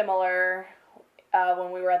something similar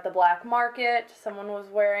when we were at the black market. Someone was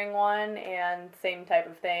wearing one, and same type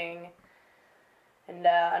of thing. And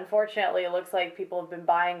unfortunately, it looks like people have been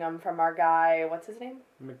buying them from our guy. What's his name?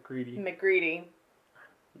 McGreedy. McGreedy.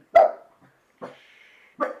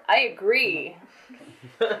 I agree.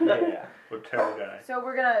 Yeah, we're a terrible guy. So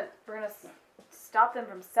we're gonna stop them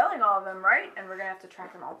from selling all of them, right? And we're gonna have to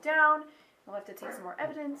track them all down. We'll have to take some more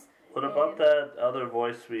evidence. What about that other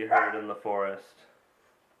voice we heard in the forest?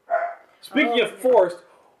 Speaking of forest,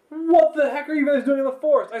 what the heck are you guys doing in the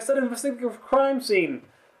forest? I said investigate a crime scene,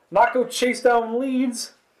 not go chase down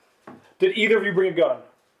leads. Did either of you bring a gun?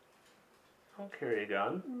 I don't carry a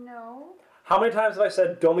gun. No, How many times have I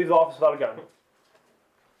said don't leave the office without a gun?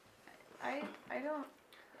 I don't.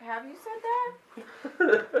 Have you said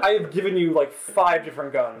that? I have given you like 5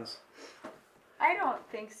 different guns. I don't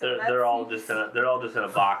think so. They're all just in a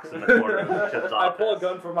box in the corner of the ship's I office. pull a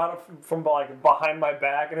gun from like behind my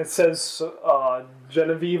back, and it says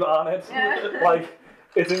Genevieve on it. Like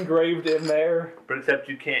it's engraved in there. But except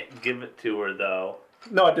you can't give it to her though.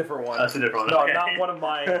 No, a different one. That's a different one. No, okay. not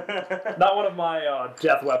one of my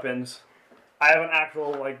death weapons. I have an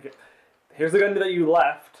actual like. Here's the gun that you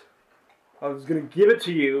left. I was gonna give it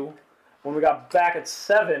to you when we got back at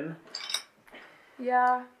 7.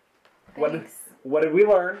 Yeah. What Thanks. what did we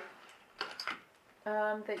learn?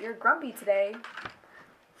 That you're grumpy today.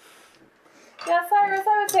 Yeah, Cyrus,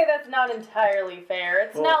 I would say that's not entirely fair.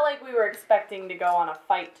 It's Well- not like we were expecting to go on a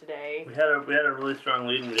fight today. We had a really strong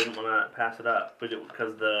lead and we didn't want to pass it up,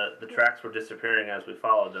 because the tracks were disappearing as we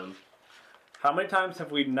followed them. How many times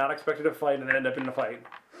have we not expected a fight and end up in a fight?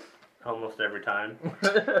 Almost every time.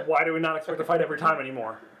 Why do we not expect a fight every time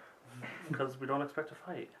anymore? Because we don't expect to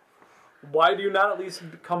fight. Why do you not at least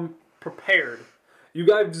become prepared? You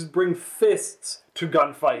guys just bring fists to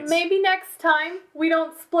gunfights. Maybe next time we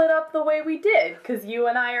don't split up the way we did, because you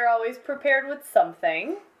and I are always prepared with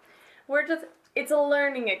something. It's a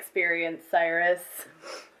learning experience, Cyrus.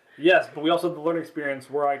 Yes, but we also had the learning experience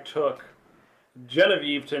where I took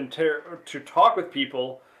Genevieve to talk with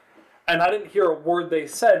people, and I didn't hear a word they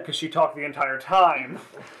said because she talked the entire time.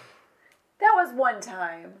 That was one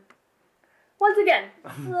time. Once again,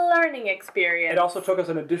 learning experience. It also took us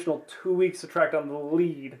an additional 2 weeks to track down the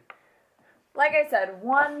lead. Like I said,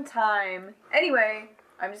 one time. Anyway,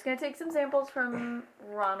 I'm just going to take some samples from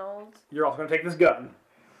Ronald. You're also going to take this gun.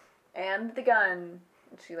 And the gun.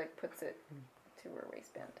 And she, puts it to her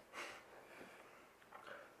waistband.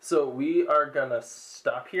 So we are gonna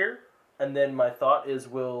stop here, and then my thought is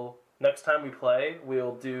next time we play,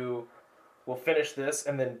 we'll finish this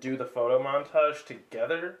and then do the photo montage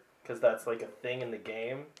together, because that's a thing in the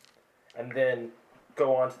game, and then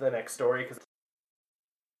go on to the next story, because